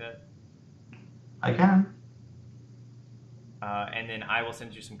 something like that? I can. And then I will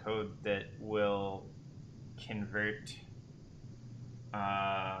send you some code that will convert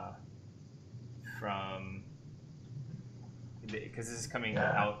from, because this is coming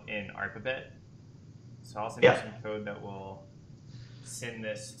out in ARPAbet, so I'll send you some code that will send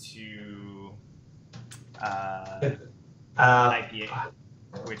this to IPA,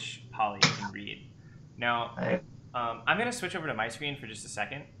 which Polly can read. Now, I'm going to switch over to my screen for just a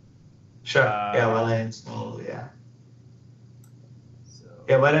second. Sure. While I install,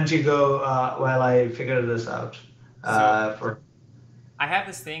 why don't you go while I figure this out? I have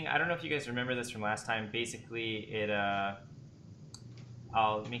this thing. I don't know if you guys remember this from last time. Basically,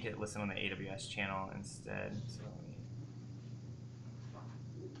 I'll make it listen on the AWS channel instead.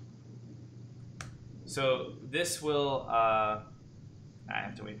 So this will, I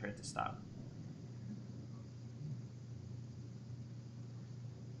have to wait for it to stop.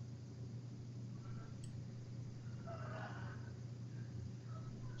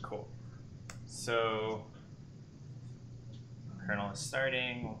 Cool. So kernel is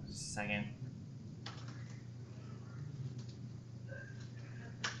starting. Just a second.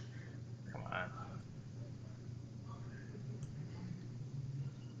 Come on.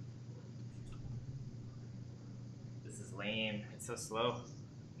 This is lame. It's so slow.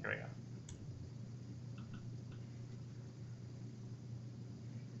 Here we go.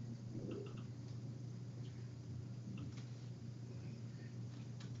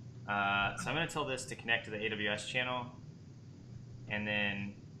 So I'm going to tell this to connect to the AWS channel, and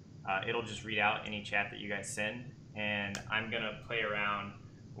then it'll just read out any chat that you guys send, and I'm going to play around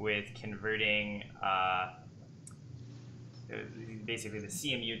with converting basically the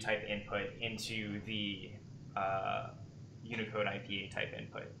CMU type input into the Unicode IPA type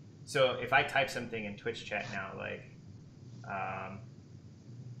input. So if I type something in Twitch chat now, like,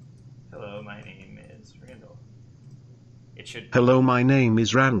 hello, my name is Randall. It should. Hello, my name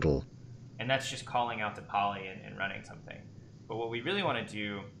is Randall. And that's just calling out to Polly and running something. But what we really want to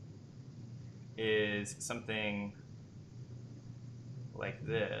do is something like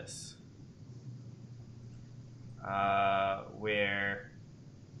this, where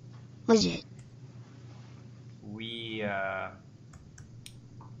legit we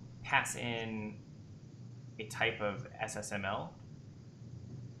pass in a type of SSML,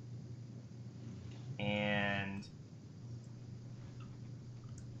 and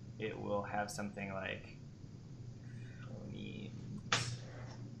it will have something like phonemes,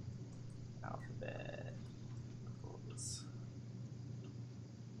 alphabet.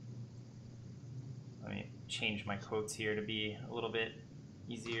 Let me change my quotes here to be a little bit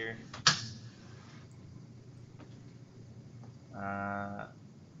easier.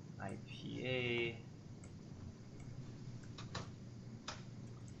 IPA.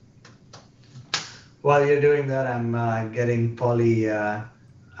 While you're doing that, I'm getting Polly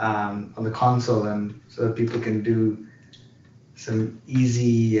on the console, and so that people can do some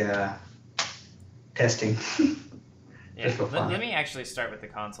easy testing. Yeah, let me actually start with the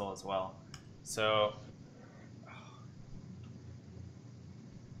console as well. So,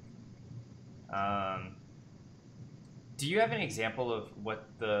 do you have an example of what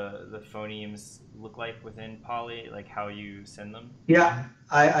the phonemes look like within Poly, like how you send them? Yeah,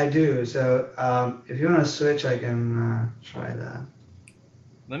 I do. So if you want to switch, I can try that.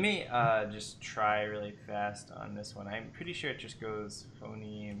 Let me just try really fast on this one. I'm pretty sure it just goes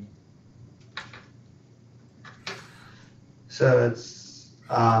phoneme. So it's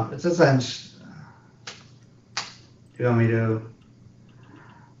essentially. Do you want me to?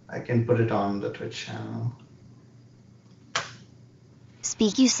 I can put it on the Twitch channel.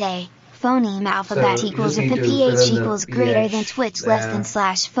 Speak, you say. phoneme alphabet So you equals just a need to fill ph in the equals greater than pH twitch less than there.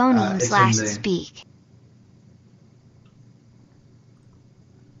 slash phoneme It's slash in there. speak.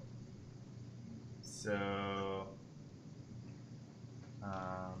 So,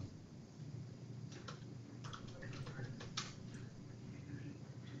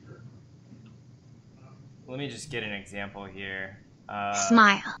 let me just get an example here.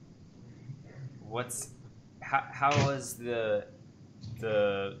 Smile. How is the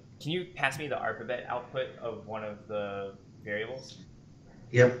can you pass me the alphabet output of one of the variables?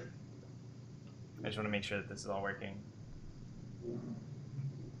 Yep. I just want to make sure that this is all working.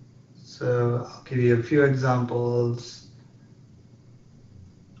 So I'll give you a few examples.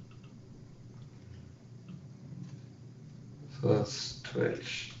 First,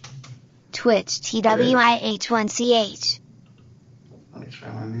 Twitch. Twitch, TWIH1CH. Let me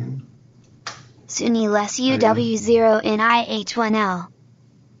try my name. Sunil UW0NIH1L.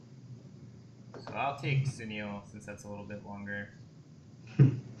 So I'll take Sunil since that's a little bit longer.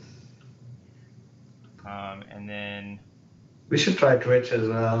 And then we should try Twitch as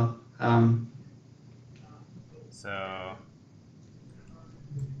well. So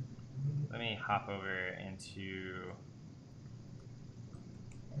let me hop over into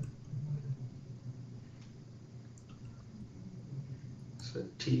so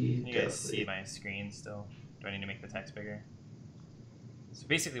Can you guys see my screen still? Do I need to make the text bigger? So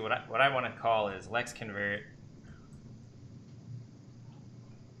basically what I want to call is lexconvert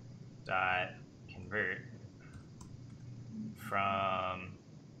dot convert from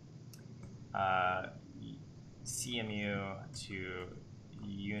CMU to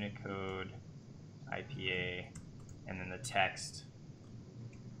Unicode IPA, and then the text.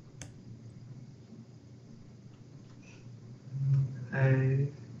 All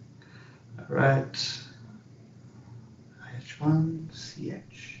right.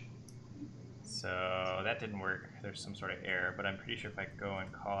 H1CH. So that didn't work. There's some sort of error, but I'm pretty sure if I go and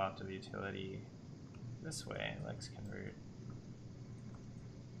call out to the utility this way, lexconvert.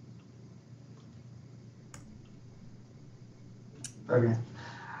 Okay.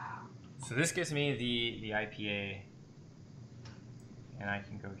 So this gives me the IPA, and I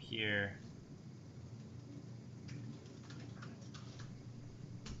can go here.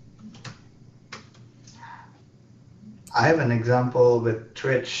 I have an example with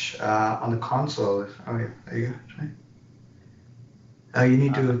Twitch on the console. Okay, there you go. Try. You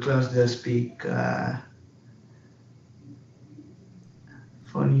need to close the speak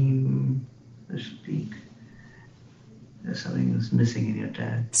phoneme. Speak. There's something that's missing in your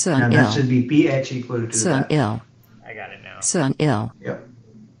tag. Now that should be pH equal to that. I got it now. Yep.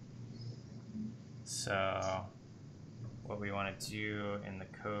 So what we want to do in the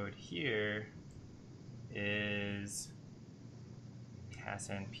code here is pass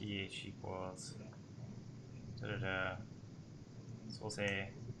in pH equals So we'll say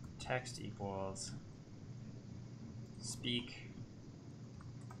text equals speak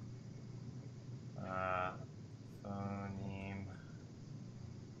phoneme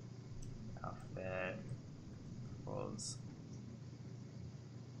alphabet equals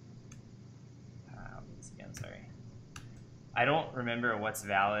again, sorry. I don't remember what's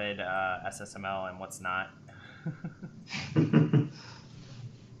valid SSML and what's not. And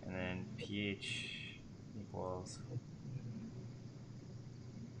then pH equals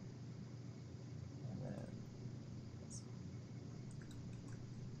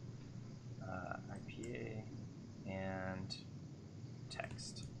IPA and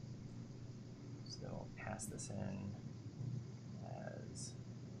text. So we'll pass this in as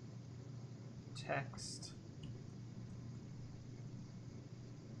text.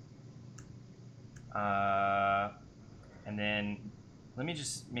 And then let me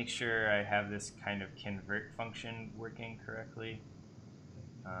just make sure I have this kind of convert function working correctly.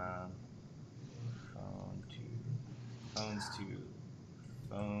 Phones to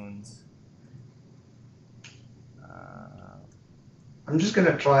phones. I'm just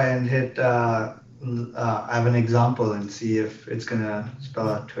gonna try and hit. I have an example and see if it's gonna spell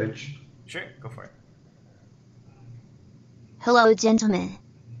out Twitch. Sure, go for it. Hello, gentlemen.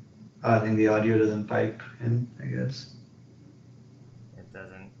 I think the audio doesn't pipe in, I guess. It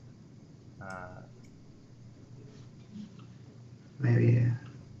doesn't. Maybe.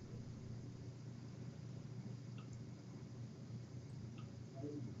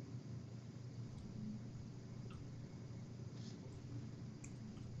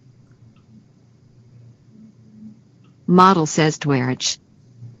 Model says Twitch.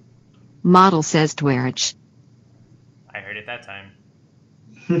 Model says Twitch. I heard it that time.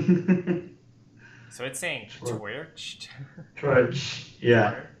 So it's saying twitched. Twitch,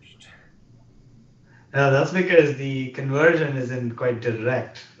 yeah. Twitched. That's because the conversion isn't quite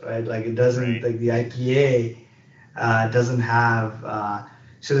direct, right? Like it doesn't, Right. like the IPA doesn't have,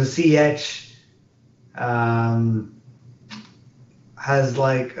 so the CH um, has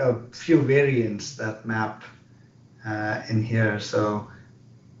like a few variants that map in here. So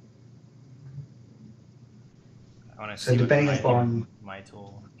I want to see what depending upon, my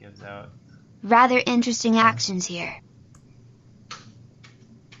tool gives out. Rather interesting actions here.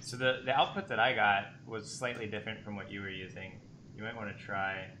 So the output that I got was slightly different from what you were using. You might want to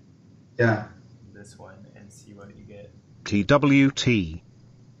try yeah. this one and see what you get. TWT.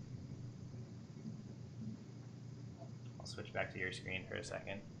 I'll switch back to your screen for a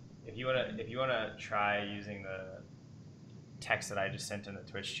second. If you wanna try using the text that I just sent in the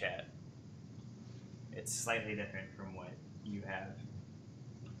Twitch chat, it's slightly different from what you have.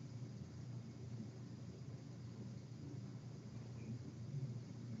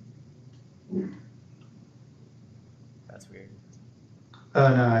 That's weird. Oh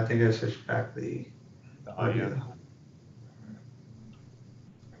no, I think I switched back the audio.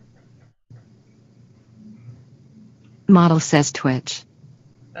 Model says Twitch.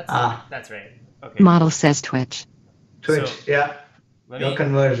 That's right. Okay. Model says Twitch. Twitch, So, yeah. Your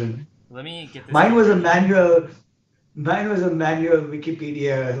conversion. Let me get this. Mine was a manual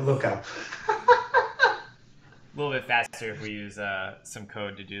Wikipedia lookup. A little bit faster if we use some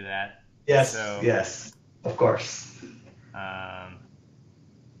code to do that. Yes, yes, of course. I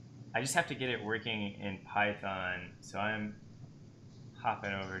just have to get it working in Python, so I'm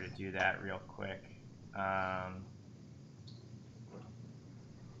hopping over to do that real quick.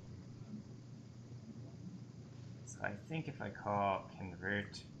 So I think if I call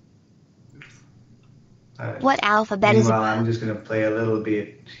convert, oops. What alphabet is it? Meanwhile, I'm just going to play a little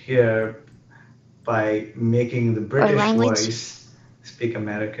bit here by making the British voice speak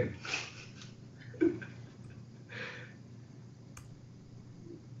American.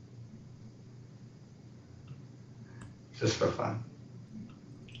 Just for fun.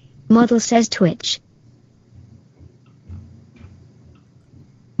 Model says Twitch.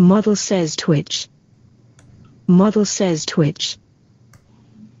 Model says Twitch. Model says Twitch.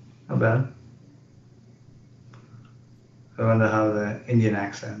 Not bad. I wonder how the Indian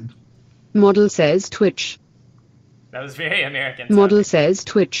accent. Model says Twitch. That was very American. Model says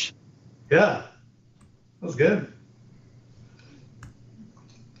Twitch. Yeah, that's good.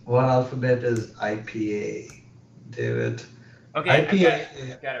 What alphabet is IPA, David? Okay,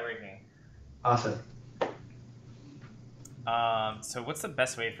 IPA. I've got it working. Awesome. So what's the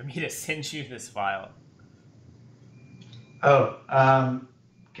best way for me to send you this file? Oh,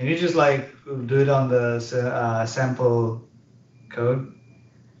 can you just like do it on the sample code?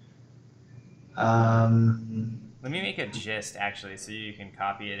 Let me make a gist actually, so you can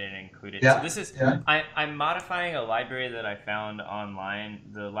copy it and include it. Yeah, so this is I'm modifying a library that I found online.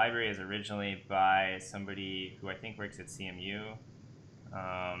 The library is originally by somebody who I think works at CMU,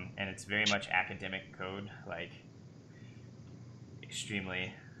 and it's very much academic code, like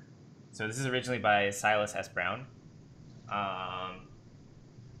extremely. So this is originally by Silas S. Brown,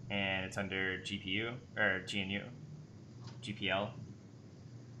 and it's under GPU or GNU, GPL.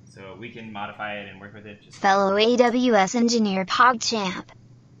 So we can modify it and work with it. Fellow AWS engineer PogChamp.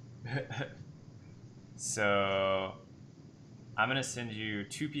 So I'm going to send you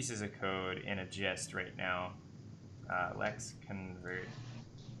 2 pieces of code in a gist right now. Let's convert.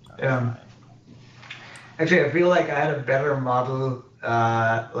 Actually, I feel like I had a better model,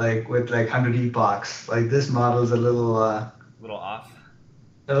 like with like 100 epochs. Like this model is a little off.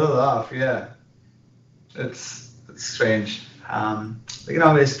 A little off, yeah. It's strange. We can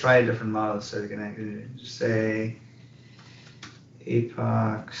always try different models, so we can actually just say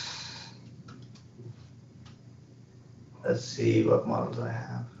epochs. Let's see what models I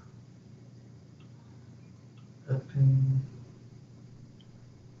have. Open.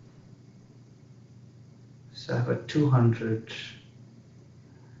 So I have a 200.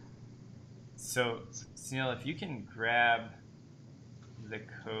 So, Sunil, if you can grab the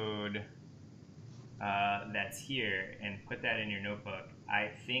code that's here and put that in your notebook,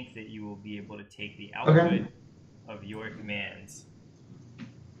 I think that you will be able to take the output of your commands.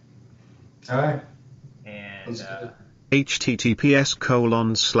 All right. And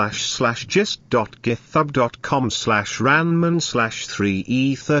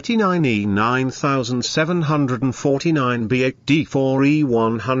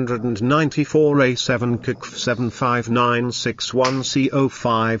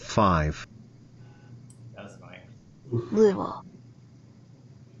That was annoying. Little.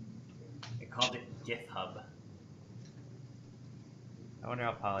 They called it GitHub. I wonder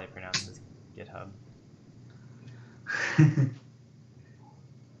how Polly pronounces GitHub.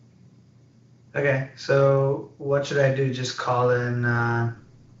 Okay, so what should I do? Just call in.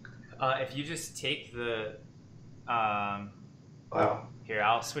 If you just take the Wow. here,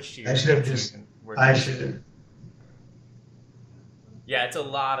 I'll switch to your I should have screen so we just. can work I on it. should have. Yeah, it's a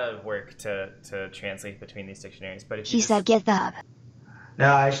lot of work to translate between these dictionaries, but if you He just said GitHub.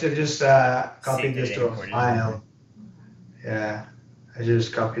 No, I should have just copied Saved it this and to a imported it. file. Yeah, I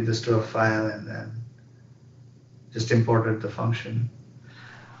just copied this to a file and then just imported the function.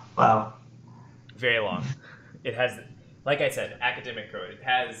 Wow. Very long. It has, like I said, academic code. It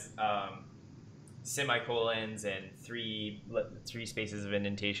has semicolons and three spaces of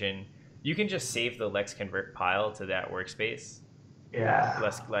indentation. You can just save the lex convert pile to that workspace.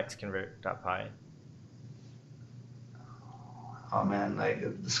 Yeah. Lex convert.py. Oh man, like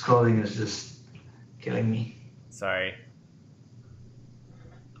the scrolling is just killing me. Sorry.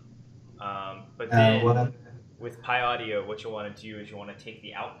 But then What? with PyAudio, what you'll want to do is you want to take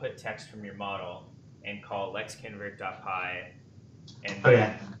the output text from your model and call lexconvert.py. And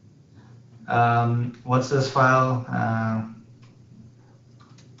Okay. What's this file? I'm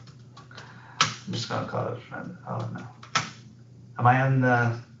just gonna call it friend. Oh no. Am I on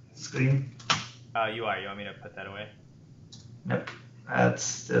the screen? You are. You want me to put that away? Nope.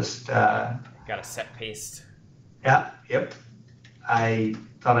 That's just. Got a set paste. Yeah. Yep. I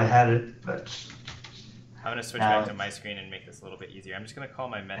thought I had it, but. I'm gonna switch back to my screen and make this a little bit easier. I'm just gonna call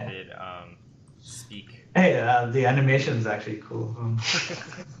my method speak. Hey, the animation is actually cool.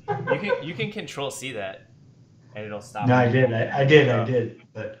 You can control C that, and it'll stop. No, I did. I did.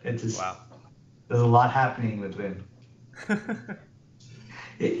 But it just. Wow. There's a lot happening with Vim.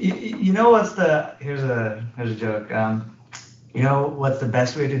 You know what's the here's a joke. You know what's the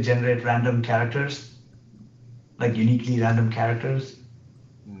best way to generate random characters, like uniquely random characters?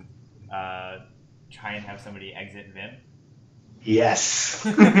 Try and have somebody exit Vim. Yes.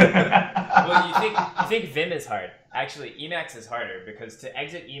 Well, you think Vim is hard. Actually, Emacs is harder because to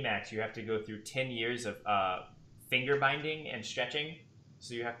exit Emacs, you have to go through 10 years of finger binding and stretching.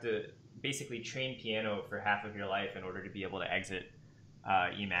 So you have to basically train piano for half of your life in order to be able to exit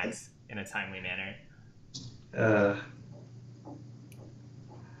Emacs in a timely manner.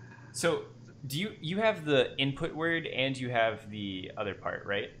 So do you have the input word and you have the other part,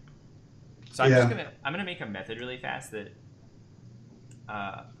 right? So I'm gonna make a method really fast that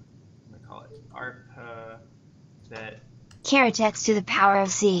I'm gonna call it ARPA that Charatext to the power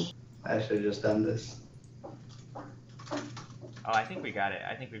of C. I should have just done this. Oh, I think we got it.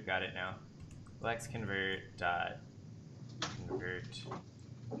 I think we've got it now. Lex convert dot convert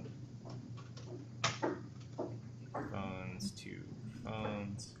phones to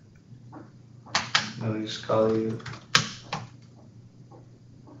phones. Let me just call you.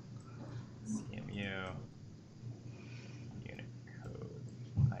 CMU Unicode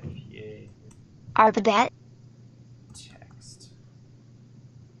IPA Alphabet. text.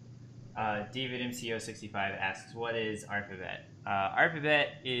 David MCO65 asks, what is Alphabet? Alphabet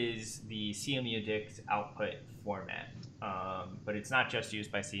is the CMU dict output format, but it's not just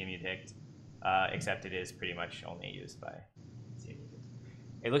used by CMU dict, except it is pretty much only used by CMU dict.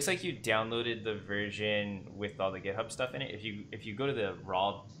 It looks like you downloaded the version with all the GitHub stuff in it. If you go to the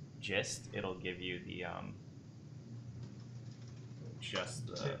raw gist, it'll give you the just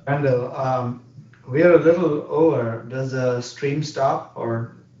the. Randall, we are a little over. Does the stream stop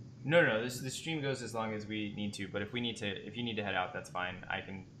or? No. The stream goes as long as we need to. But if you need to head out, that's fine. I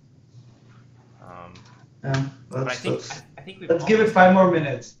can. Yeah, I think let's give it 5 more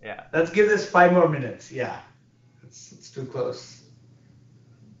minutes. Yeah. Let's give this 5 more minutes. Yeah. It's too close.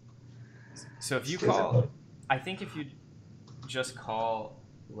 So if you call, I think if you just call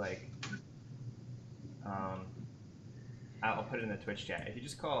like, I'll put it in the Twitch chat. If you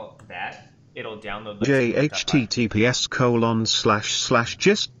just call that, it'll download the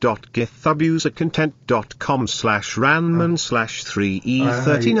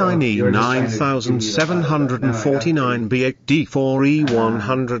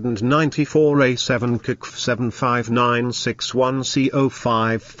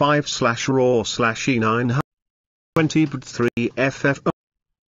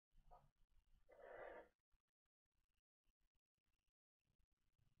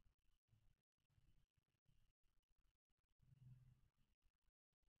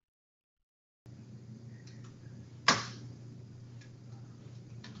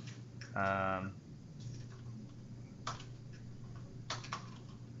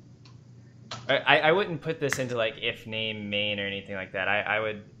I wouldn't put this into like if name main or anything like that. I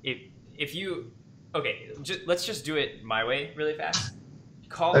would if you okay. Let's just do it my way really fast.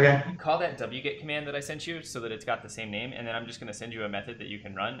 call Okay. call that wget command that I sent you so that it's got the same name, and then I'm just going to send you a method that you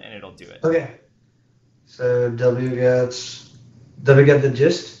can run, and it'll do it. Okay. So wget the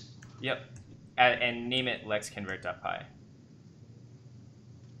gist. Yep. And name it lexconvert.py.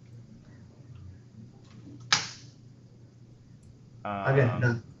 Okay.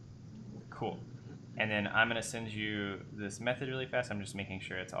 Done. Cool. And then I'm going to send you this method really fast. I'm just making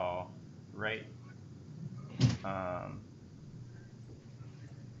sure it's all right.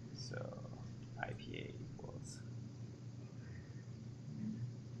 So IPA equals.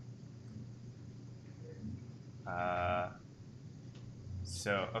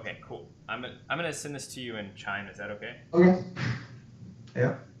 So okay, cool. I'm gonna send this to you in Chime. Is that okay? Okay.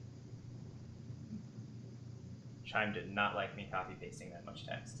 Yeah. Chime did not like me copy pasting that much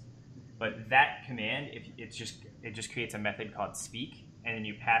text. But that command, if it just creates a method called speak, and then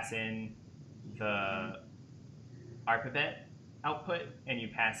you pass in the arpabet output, and you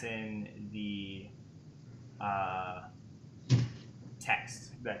pass in the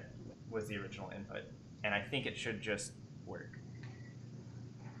text that was the original input, and I think it should just work.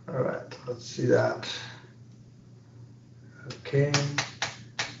 All right. Let's see that. Okay.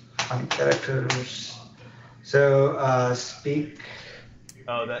 Find characters. So speak.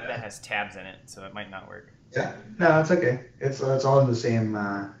 Oh, that has tabs in it, so it might not work. Yeah. No, it's okay. It's all in the same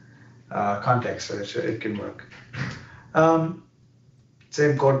context, so it can work.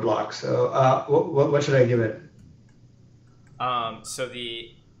 Same code block. So what should I give it? So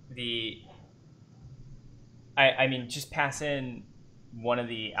I mean, just pass in one of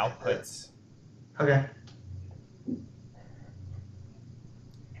the outputs. Okay.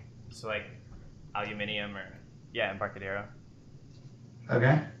 So like aluminium or Embarcadero.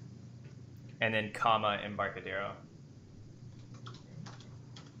 Okay. And then comma Embarcadero.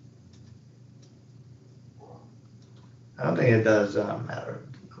 I don't think it does matter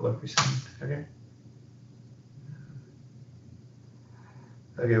what we send. Okay.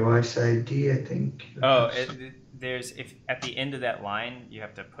 Okay, YSID, I think. Oh, there's if at the end of that line you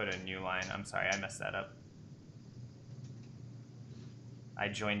have to put a new line. I'm sorry, I messed that up. I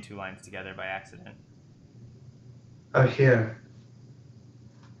joined two lines together by accident. Oh, here.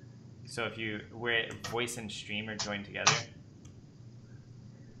 So where voice and stream are joined together.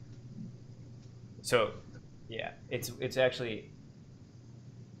 So, yeah, it's actually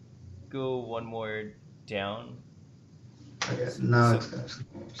go one more down. Okay, now it's gonna.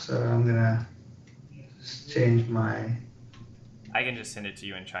 So I'm gonna just change my. I can just send it to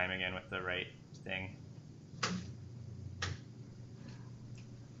you in Chime again with the right thing.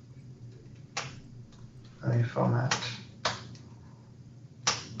 Let me format.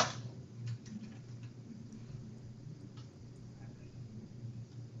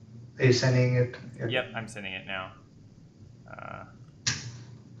 Are you sending it? Yep, I'm sending it now.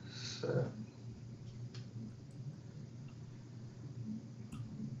 So.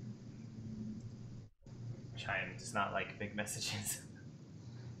 Chime does not like big messages.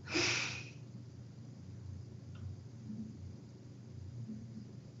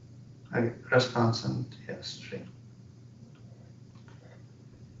 Okay, response and yes, string.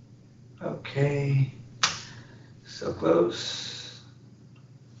 Okay, so close.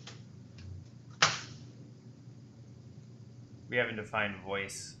 We haven't defined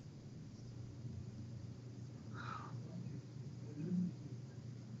voice.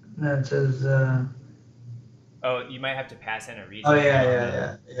 No, it says. Oh, you might have to pass in a region. Oh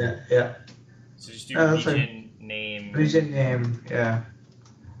yeah. So just do region name. Region name, yeah.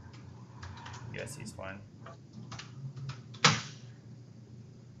 US East 1.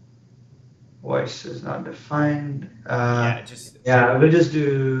 Voice is not defined. We'll just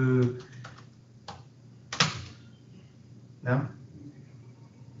do. No.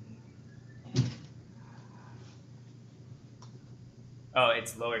 Oh,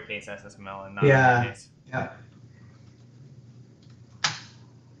 it's lowercase SSML and not uppercase. Yeah.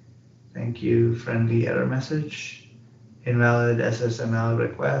 Thank you. Friendly error message. Invalid SSML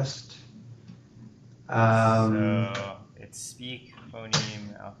request. So it's speak,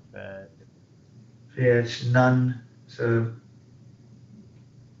 phoneme, alphabet. PH none. So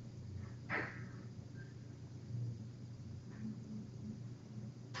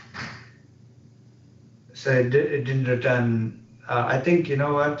it didn't return. I think you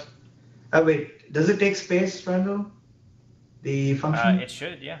know what. Wait, does it take space, Randall? The function? It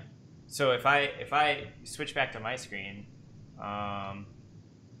should, yeah. So if I switch back to my screen, oh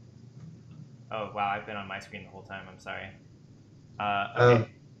wow, I've been on my screen the whole time. I'm sorry. Okay,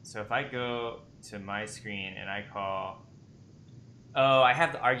 so if I go to my screen and I call, I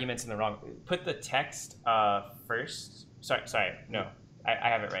have the arguments in the wrong. Put the text first. Sorry, no. I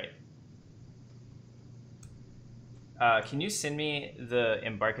have it right. Can you send me the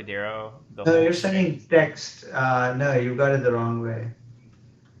Embarcadero? The No, whole you're string? sending text. No, you got it the wrong way.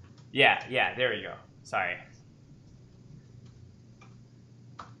 Yeah, there we go. Sorry.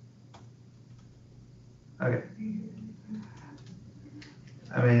 Okay.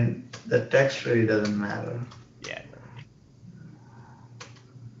 I mean, the text really doesn't matter. Yeah.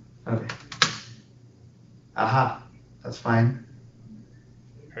 Okay. Aha, that's fine.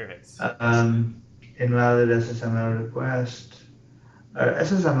 Perfect. Invalid SSML request.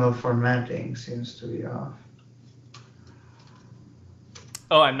 SSML formatting seems to be off.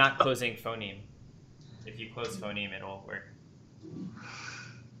 Oh, I'm not closing phoneme. If you close phoneme, it'll work.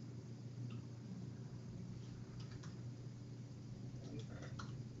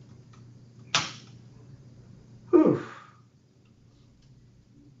 Whew.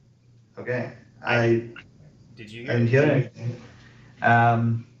 Okay. Did you I hear didn't it? hear anything. I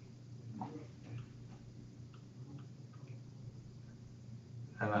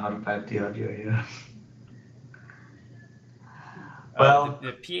don't know how to type the audio here. Well,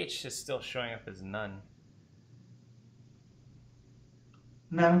 the pH is still showing up as none.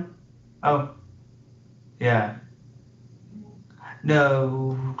 no. Oh, yeah.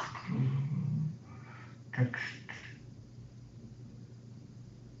 No. Text.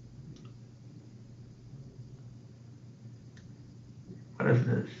 What is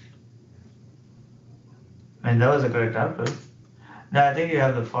this? I mean, that was a correct output. No, I think you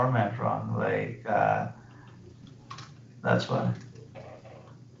have the format wrong. Like, that's why.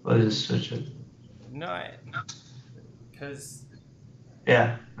 We'll just switch it. No, because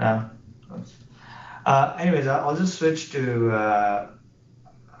Yeah, no. Anyways, I'll just switch to.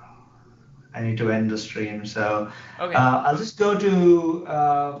 I need to end the stream, so okay. I'll just go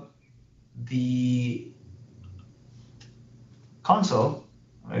to the console.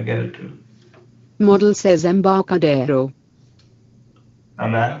 I'll get it to. Model says Embarcadero.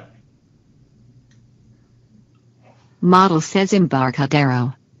 Not bad. Model says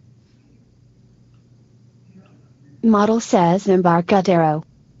Embarcadero. Model says Embarcadero.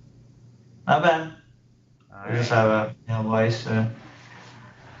 Not bad. All We just right. have a voice.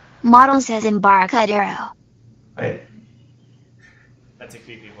 Model says Embarcadero. Wait. That's a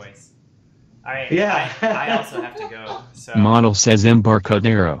creepy voice. All right. Yeah. I also have to go. So Model says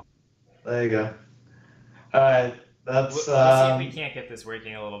Embarcadero. There you go. All right. That's. we'll see if we can't get this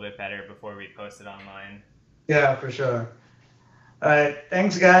working a little bit better before we post it online. Yeah, for sure. All right.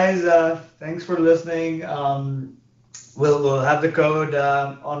 Thanks, guys. Thanks for listening. We'll have the code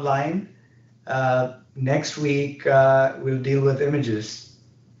online. Next week, we'll deal with images.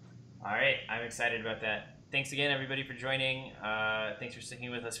 All right. I'm excited about that. Thanks again, everybody, for joining. Thanks for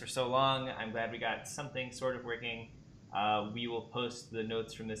sticking with us for so long. I'm glad we got something sort of working. We will post the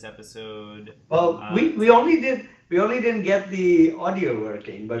notes from this episode. Well, we only didn't get the audio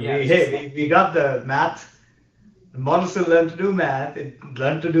working, but Yeah, we got the math. The model still learned to do math. It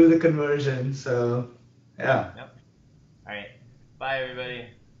learned to do the conversion. So yeah. Yep. All right. Bye, everybody.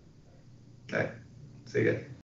 Okay. See you.